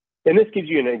 And this gives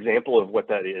you an example of what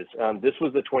that is. This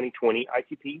was the 2020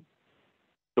 ITP.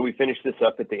 So we finished this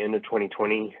up at the end of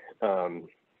 2020.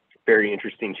 Very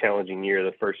interesting, challenging year,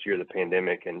 the first year of the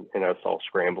pandemic, and us all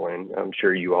scrambling. I'm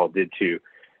sure you all did too.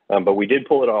 But we did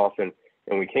pull it off, and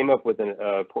we came up with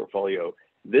a portfolio.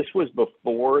 This was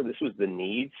the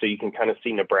need. So you can kind of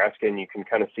see Nebraska, and you can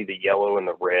kind of see the yellow and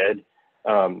the red,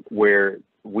 where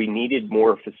we needed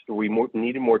more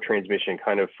transmission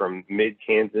kind of from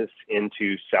mid-Kansas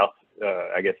into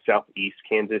southeast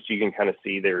Kansas. You can kind of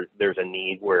see there's a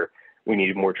need where we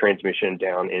needed more transmission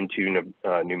down into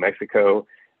New Mexico.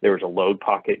 There was a load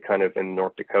pocket kind of in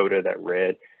North Dakota, that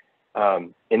red.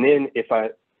 And then if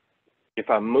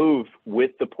I move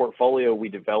with the portfolio we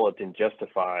developed and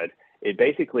justified, it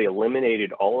basically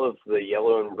eliminated all of the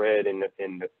yellow and red in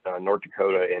North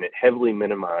Dakota, and it heavily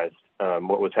minimized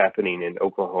what was happening in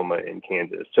Oklahoma and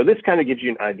Kansas. So this kind of gives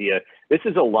you an idea. This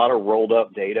is a lot of rolled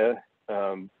up data,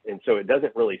 and so it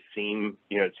doesn't really seem,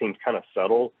 it seems kind of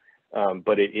subtle,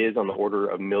 but it is on the order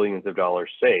of millions of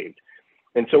dollars saved.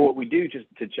 And so what we do just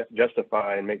to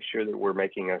justify and make sure that we're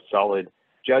making a solid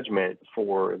judgment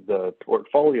for the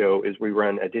portfolio is we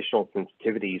run additional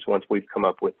sensitivities once we've come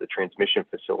up with the transmission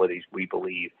facilities we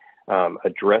believe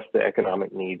address the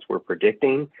economic needs we're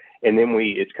predicting. And then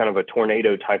it's kind of a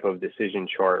tornado type of decision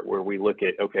chart where we look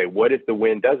at, okay, what if the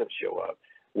wind doesn't show up?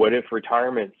 What if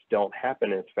retirements don't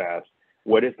happen as fast?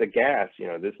 What if the gas,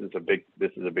 this is a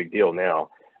big deal now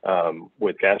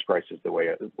with gas prices the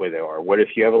way they are. What if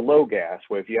you have a low gas?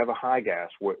 What if you have a high gas?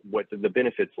 What do the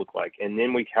benefits look like? And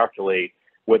then we calculate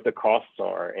what the costs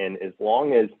are. And as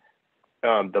long as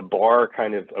the bar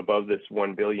kind of above this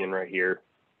 1 billion right here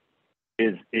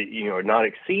is, not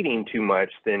exceeding too much,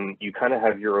 then you kind of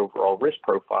have your overall risk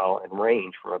profile and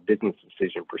range from a business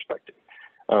decision perspective.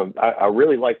 I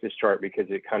really like this chart because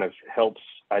it kind of helps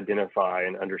identify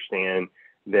and understand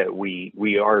that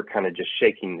we are kind of just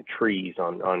shaking the trees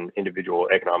on individual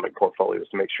economic portfolios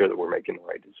to make sure that we're making the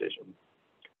right decision.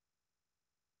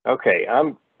 Okay,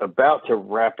 I'm about to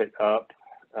wrap it up.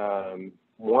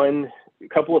 A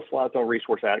couple of slides on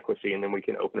resource adequacy, and then we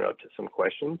can open it up to some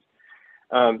questions.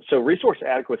 So resource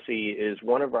adequacy is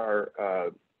one of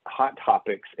our hot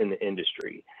topics in the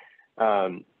industry.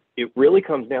 It really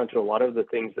comes down to a lot of the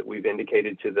things that we've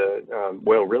indicated to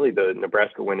really the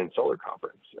Nebraska Wind and Solar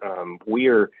Conference.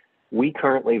 We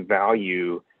currently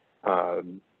value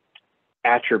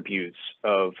attributes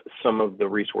of some of the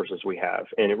resources we have,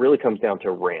 and it really comes down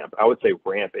to ramp. I would say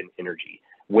ramp and energy.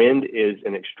 Wind is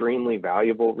an extremely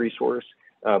valuable resource,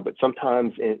 but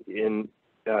sometimes in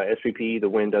SPP, the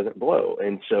wind doesn't blow.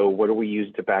 And so what do we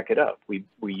use to back it up? We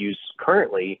use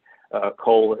currently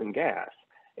coal and gas.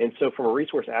 And so from a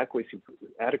resource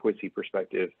adequacy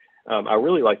perspective, I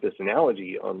really like this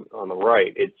analogy on the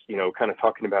right. It's, kind of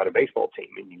talking about a baseball team,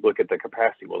 and you look at the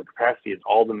capacity. Well, the capacity is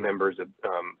all the members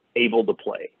able to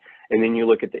play. And then you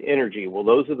look at the energy. Well,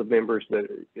 those are the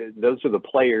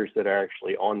players that are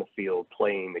actually on the field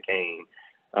playing the game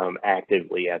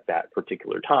actively at that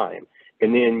particular time.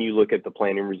 And then you look at the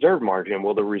planned and reserve margin.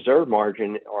 Well, the reserve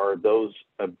margin are those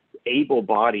able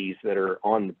bodies that are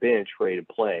on the bench ready to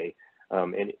play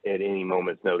at any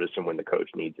moment's notice and when the coach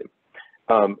needs him.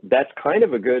 That's kind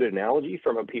of a good analogy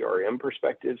from a PRM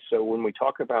perspective. So when we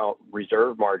talk about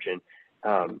reserve margin,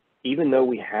 even though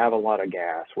we have a lot of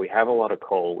gas, we have a lot of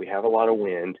coal, we have a lot of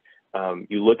wind,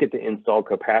 you look at the installed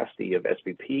capacity of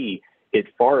SPP, it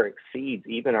far exceeds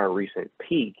even our recent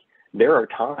peak. There are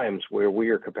times where we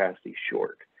are capacity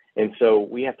short. And so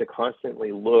we have to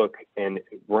constantly look and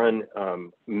run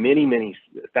many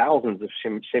thousands of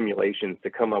simulations to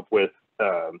come up with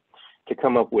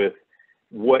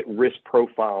what risk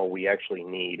profile we actually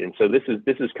need. And so this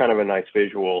is kind of a nice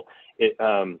visual.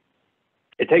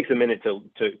 It takes a minute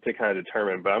to kind of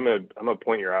determine, but I'm gonna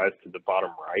point your eyes to the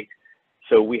bottom right.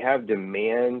 So we have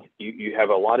demand. You have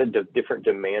a lot of different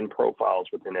demand profiles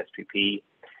within SPP.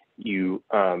 You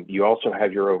also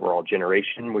have your overall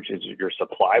generation, which is your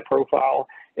supply profile.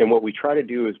 And what we try to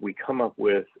do is we come up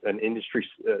with an industry,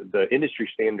 the industry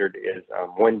standard is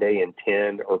 1 day in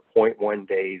 10 or 0.1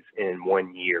 days in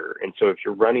 1 year. And so if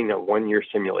you're running a 1 year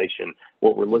simulation,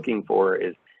 what we're looking for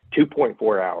is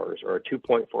 2.4 hours or a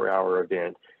 2.4 hour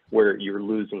event where you're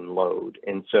losing load.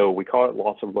 And so we call it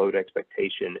loss of load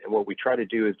expectation. And what we try to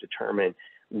do is determine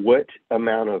what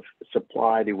amount of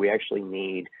supply do we actually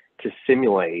need to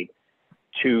simulate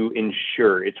to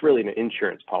ensure, it's really an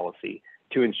insurance policy,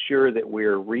 to ensure that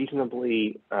we're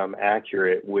reasonably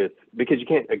accurate with, because you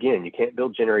can't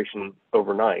build generation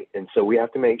overnight. And so we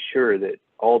have to make sure that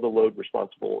all the load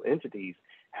responsible entities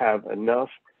have enough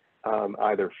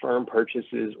either firm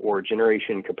purchases or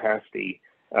generation capacity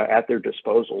at their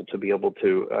disposal to be able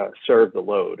to serve the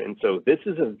load. And so this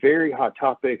is a very hot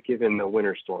topic given the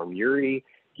Winter Storm Uri,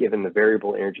 given the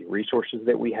variable energy resources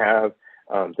that we have,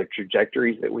 the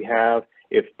trajectories that we have.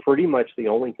 If pretty much the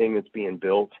only thing that's being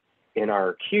built in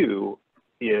our queue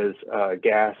is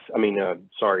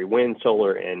wind,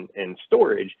 solar, and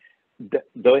storage,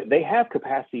 they have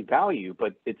capacity value,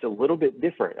 but it's a little bit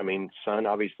different. I mean, sun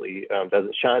obviously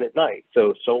doesn't shine at night,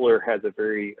 so solar has a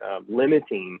very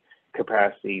limiting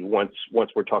capacity once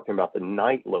we're talking about the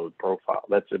night load profile.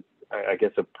 That's I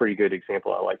guess a pretty good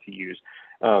example I like to use.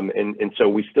 And so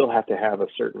we still have to have a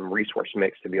certain resource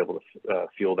mix to be able to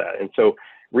fuel that. And so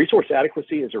resource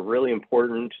adequacy is a really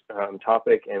important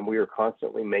topic, and we are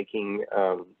constantly making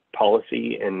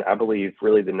policy. And I believe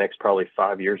really the next probably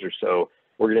 5 years or so,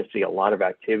 we're going to see a lot of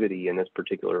activity in this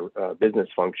particular business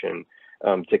function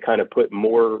to kind of put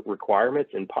more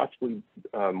requirements and possibly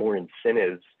more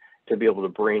incentives to be able to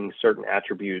bring certain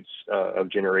attributes of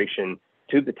generation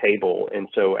to the table. And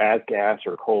so as gas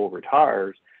or coal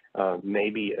retires,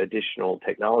 maybe additional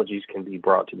technologies can be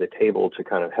brought to the table to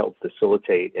kind of help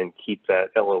facilitate and keep that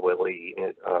LOLE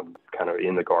kind of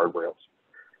in the guardrails.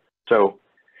 So,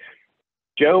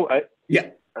 Joe, I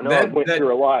know I went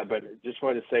through a lot, but just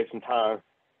wanted to save some time.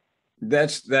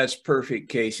 That's perfect,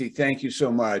 Casey. Thank you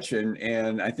so much.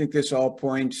 And I think this all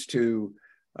points to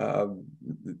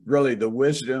really the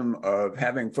wisdom of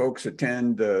having folks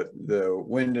attend the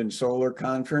wind and solar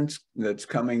conference that's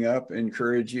coming up.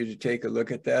 Encourage you to take a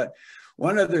look at that.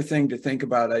 One other thing to think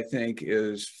about, I think,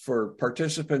 is for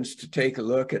participants to take a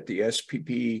look at the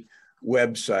SPP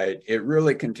website. It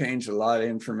really contains a lot of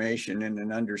information in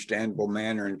an understandable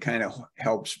manner and kind of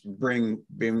helps bring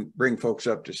folks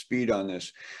up to speed on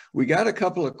this. We got a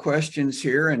couple of questions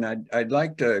here, and I'd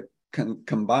like to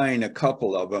combine a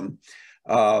couple of them.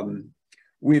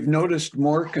 We've noticed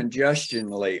more congestion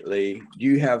lately. Do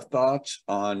you have thoughts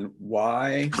on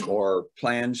why or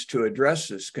plans to address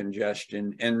this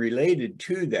congestion? And related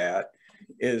to that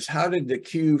is, how did the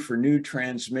queue for new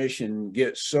transmission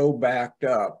get so backed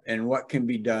up, and what can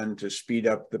be done to speed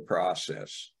up the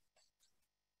process?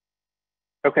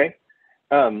 Okay.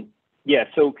 Yeah,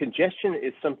 so congestion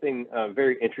is something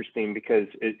very interesting, because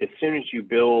as soon as you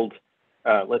build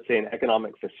let's say an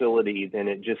economic facility, then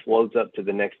it just loads up to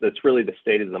the next. That's really the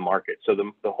state of the market. So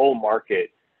the whole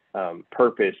market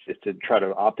purpose is to try to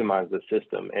optimize the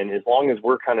system. And as long as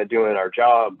we're kind of doing our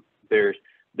job, there's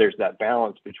that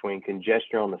balance between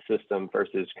congestion on the system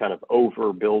versus kind of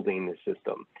overbuilding the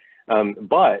system.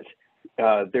 But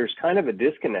there's kind of a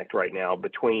disconnect right now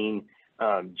between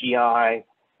GI,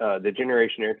 the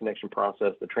generation interconnection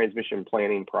process, the transmission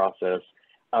planning process.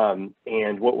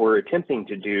 And what we're attempting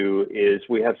to do is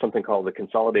we have something called the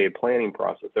consolidated planning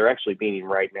process. They're actually meeting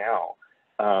right now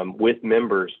with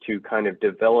members to kind of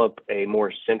develop a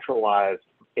more centralized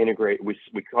integrated,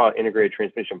 we call it integrated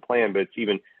transmission plan, but it's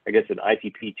even, I guess, an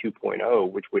ITP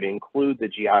 2.0, which would include the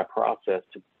GI process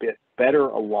to better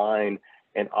align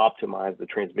and optimize the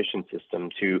transmission system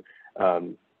to,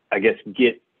 I guess,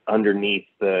 get underneath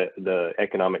the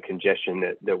economic congestion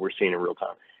that we're seeing in real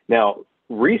time. Now,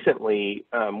 recently,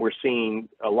 we're seeing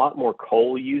a lot more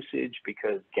coal usage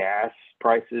because gas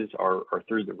prices are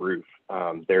through the roof.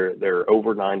 They're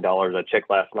over $9. I checked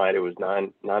last night; it was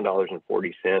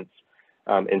 $9.40,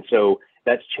 and so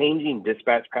that's changing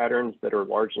dispatch patterns that are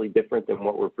largely different than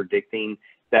what we're predicting.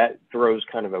 That throws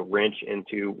kind of a wrench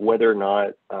into whether or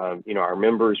not our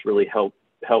members really help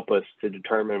us to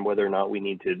determine whether or not we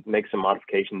need to make some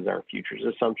modifications in our futures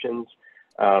assumptions.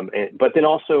 But then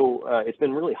also, it's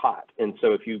been really hot. And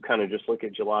so if you kind of just look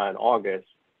at July and August,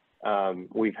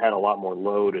 we've had a lot more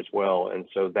load as well. And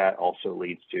so that also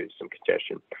leads to some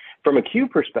congestion. From a queue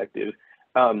perspective,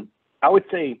 I would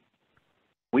say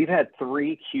we've had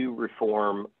 3 queue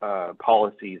reform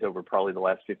policies over probably the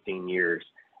last 15 years.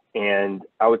 And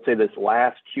I would say this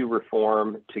last queue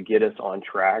reform to get us on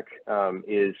track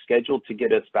is scheduled to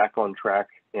get us back on track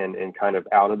and kind of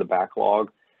out of the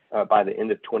backlog by the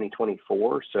end of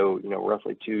 2024. So,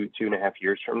 roughly two and a half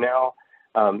years from now.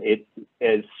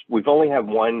 We've only had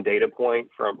 1 data point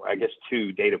from, I guess,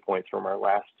 2 data points from our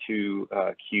last 2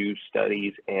 queue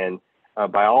studies. And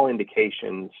by all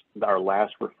indications, our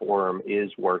last reform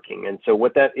is working. And so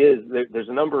what that is, there's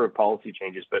a number of policy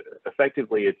changes, but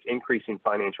effectively it's increasing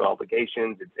financial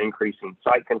obligations, it's increasing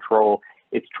site control,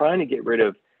 it's trying to get rid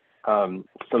of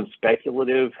some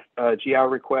speculative GI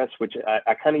requests, which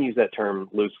I kind of use that term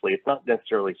loosely. It's not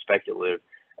necessarily speculative,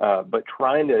 but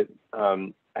trying to,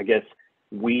 I guess,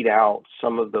 weed out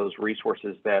some of those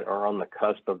resources that are on the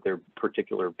cusp of their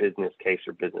particular business case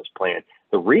or business plan.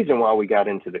 The reason why we got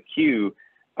into the queue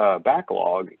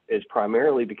backlog is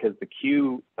primarily because the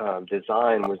queue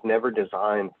design was never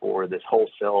designed for this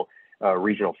wholesale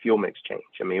regional fuel mix change.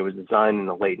 I mean, it was designed in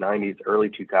the late 90s, early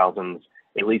 2000s,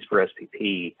 at least for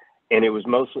SPP. And it was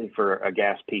mostly for a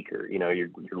gas peaker.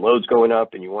 Your load's going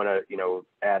up and you want to,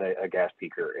 add a gas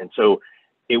peaker. And so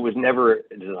it was never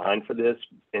designed for this.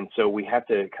 And so we have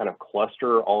to kind of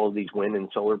cluster all of these wind and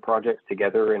solar projects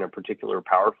together in a particular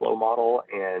power flow model.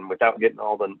 And without getting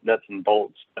all the nuts and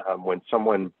bolts, when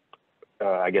someone,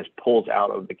 I guess, pulls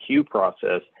out of the queue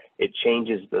process, it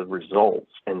changes the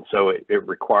results. And so it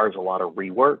requires a lot of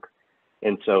rework.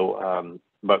 And so,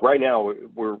 but right now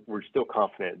we're still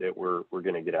confident that we're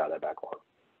going to get out of that backlog.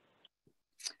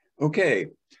 Okay,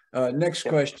 next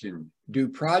question. Do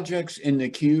projects in the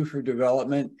queue for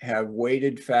development have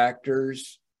weighted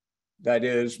factors? That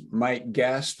is, might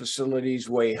gas facilities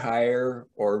weigh higher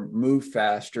or move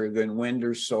faster than wind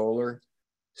or solar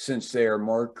since they are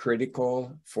more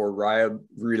critical for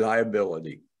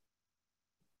reliability?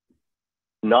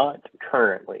 Not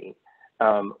currently.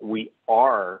 We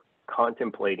are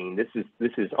contemplating, this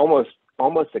is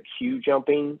almost a queue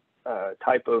jumping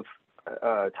type of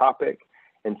topic.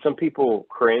 And some people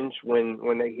cringe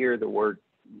when they hear the word,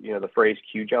 the phrase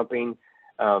queue jumping.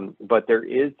 But there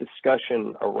is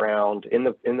discussion around in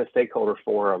the stakeholder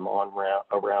forum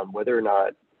around whether or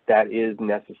not that is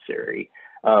necessary.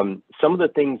 Some of the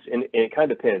things, and it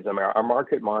kind of depends. I mean, our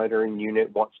market monitoring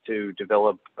unit wants to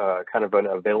develop kind of an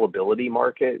availability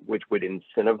market, which would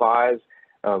incentivize,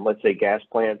 let's say, gas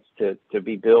plants to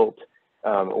be built.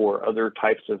 Or other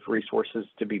types of resources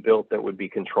to be built that would be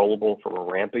controllable from a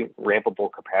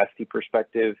rampable capacity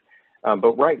perspective.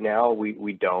 But right now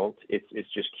we don't.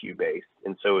 It's just queue based,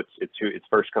 and so it's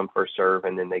first come first serve,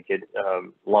 and then they get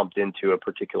lumped into a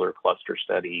particular cluster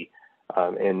study,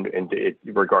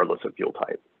 regardless of fuel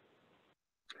type.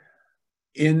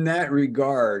 In that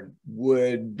regard,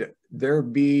 would there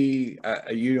be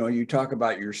you talk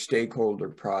about your stakeholder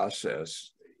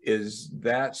process? Is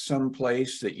that some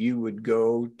place that you would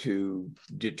go to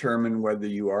determine whether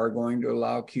you are going to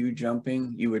allow queue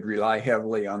jumping? You would rely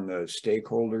heavily on the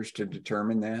stakeholders to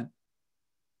determine that?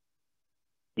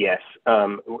 Yes.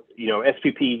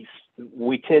 SPPs,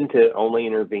 we tend to only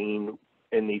intervene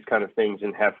in these kind of things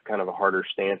and have kind of a harder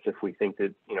stance if we think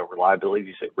that,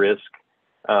 reliability is at risk.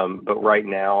 But right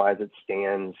now, as it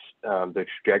stands, the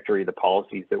trajectory, the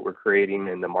policies that we're creating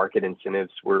and the market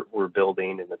incentives we're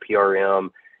building and the PRM,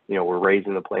 we're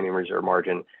raising the planning reserve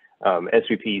margin.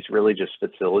 SPPs really just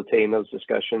facilitating those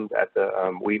discussions at the,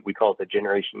 we call it the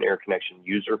Generation Interconnection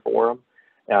User Forum.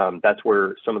 That's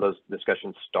where some of those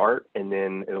discussions start, and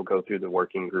then it'll go through the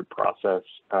working group process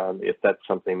if that's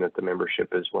something that the membership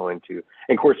is willing to.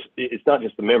 And of course, it's not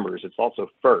just the members, it's also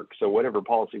FERC. So whatever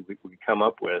policy we come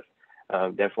up with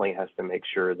definitely has to make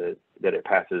sure that it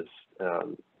passes,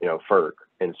 FERC.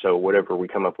 And so whatever we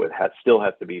come up with still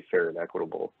has to be fair and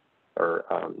equitable, or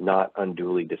not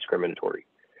unduly discriminatory.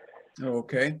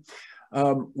 Okay.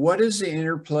 What is the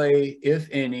interplay, if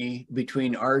any,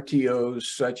 between RTOs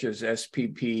such as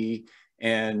SPP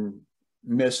and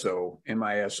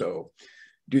MISO?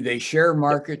 Do they share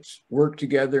markets, work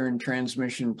together in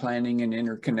transmission planning and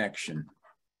interconnection?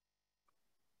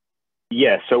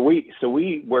 Yeah, so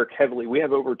we work heavily. We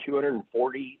have over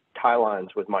 240 tie lines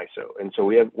with MISO, and so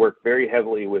we have worked very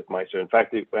heavily with MISO. In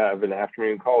fact, I have an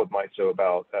afternoon call with MISO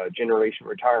about generation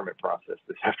retirement process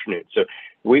this afternoon. So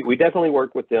we definitely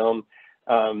work with them.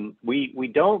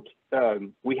 We don't.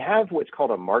 We have what's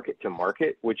called a market to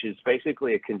market, which is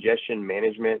basically a congestion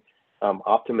management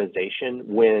optimization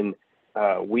when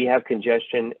we have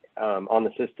congestion on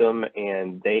the system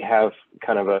and they have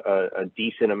kind of a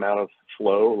decent amount of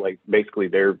flow, like basically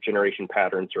their generation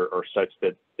patterns are such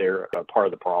that they're a part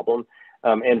of the problem,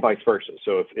 and vice versa.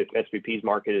 So if SPP's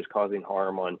market is causing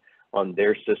harm on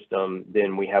their system,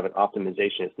 then we have an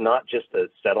optimization. It's not just a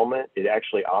settlement, it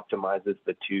actually optimizes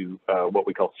the two, what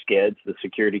we call SCEDs, the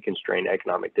security constrained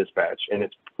economic dispatch. And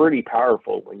it's pretty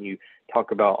powerful when you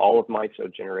talk about all of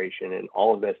MISO generation and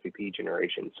all of SPP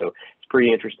generation. So it's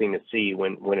pretty interesting to see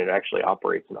when it actually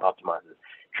operates and optimizes.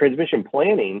 Transmission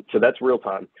planning, so that's real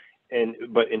time.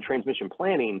 But in transmission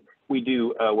planning, we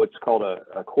do what's called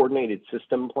a coordinated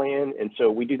system plan. And so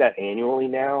we do that annually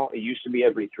now. It used to be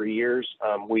every 3 years.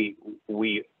 We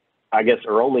I guess,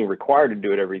 are only required to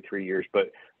do it every 3 years.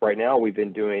 But right now we've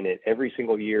been doing it every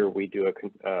single year. We do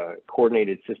a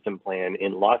coordinated system plan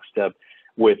in lockstep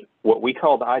with what we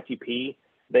call the ITP.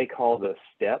 They call the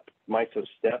STEP, MISO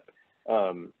STEP.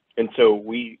 And so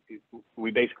we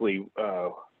basically,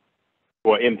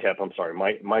 MTEP, I'm sorry,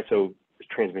 MISO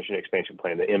Transmission Expansion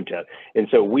Plan, the MTEP. And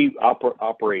so we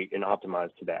operate and optimize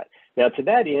to that. Now, to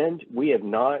that end, we have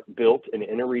not built an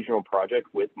interregional project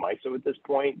with MISO at this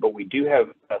point, but we do have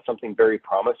something very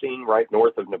promising right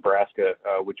north of Nebraska,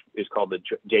 which is called the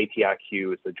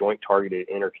JTIQ. It's the Joint Targeted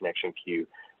Interconnection Queue,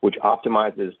 which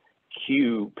optimizes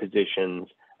queue positions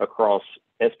across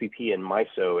SPP and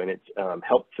MISO, and it's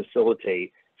helped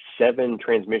facilitate 7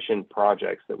 transmission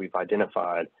projects that we've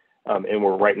identified, and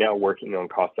we're right now working on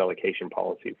cost allocation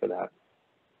policy for that.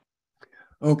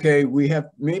 Okay, we have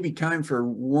maybe time for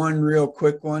one real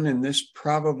quick one, and this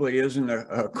probably isn't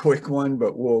a quick one,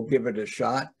 but we'll give it a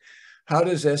shot. How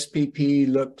does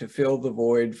SPP look to fill the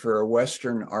void for a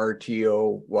Western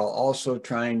RTO while also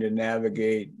trying to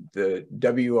navigate the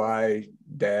WI-EI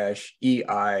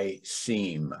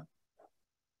seam?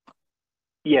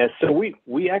 Yeah, so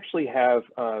we actually have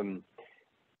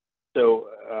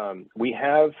we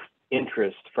have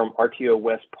interest from RTO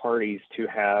West parties to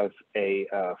have a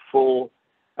full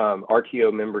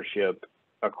RTO membership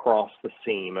across the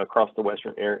seam, across the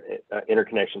Western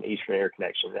interconnection, Eastern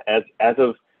interconnection. As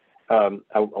of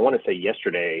I want to say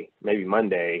yesterday, maybe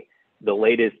Monday, the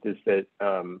latest is that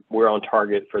we're on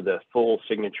target for the full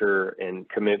signature and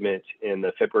commitment in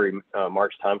the February,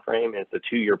 March timeframe. It's a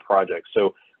 2-year project.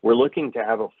 So we're looking to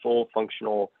have a full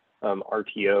functional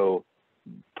RTO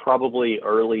probably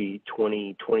early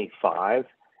 2025.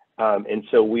 And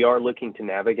so we are looking to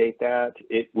navigate that.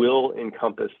 It will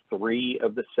encompass 3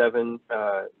 of the 7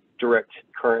 direct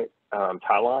current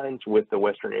tie lines with the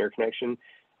Western interconnection.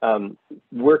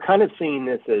 We're kind of seeing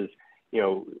this as, you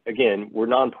know, again, we're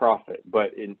nonprofit,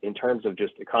 but in terms of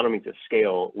just economies of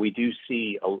scale, we do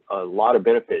see a lot of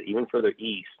benefit even further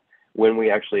east when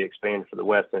we actually expand for the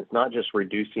West. And it's not just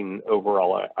reducing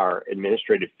overall our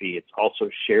administrative fee, it's also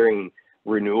sharing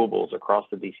renewables across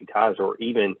the DC ties, or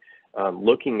even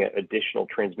looking at additional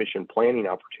transmission planning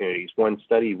opportunities. One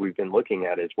study we've been looking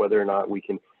at is whether or not we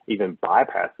can even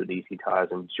bypass the DC ties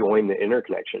and join the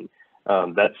interconnection.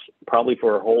 That's probably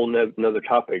for a whole another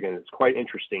topic, and it's quite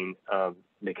interesting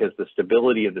because the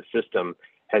stability of the system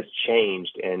has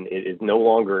changed and it is no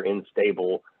longer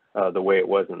unstable the way it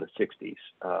was in the 60s,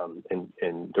 and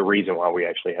the reason why we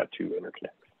actually have 2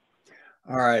 interconnects.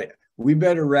 All right, we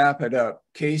better wrap it up.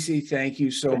 Casey, thank you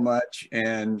so much.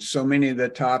 And so many of the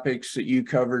topics that you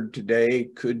covered today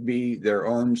could be their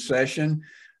own session.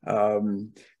 The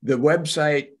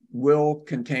website will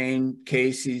contain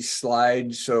Casey's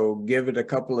slides, so give it a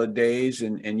couple of days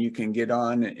and you can get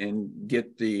on and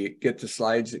get the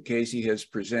slides that Casey has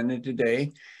presented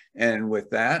today. And with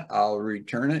that, I'll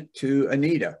return it to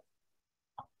Anita.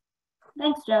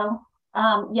 Thanks, Joe.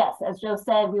 Yes, as Joe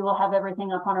said, we will have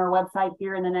everything up on our website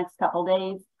here in the next couple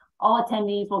days. All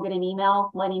attendees will get an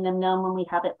email letting them know when we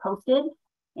have it posted.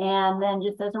 And then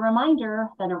just as a reminder,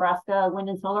 the Nebraska Wind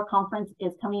and Solar Conference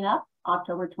is coming up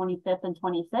October 25th and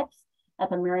 26th at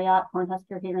the Marriott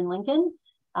Cornhusker here in Lincoln.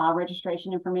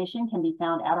 Registration information can be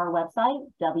found at our website,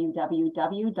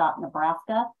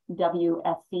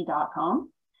 www.nebraskawsc.com.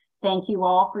 Thank you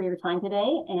all for your time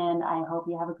today, and I hope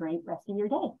you have a great rest of your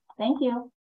day. Thank you.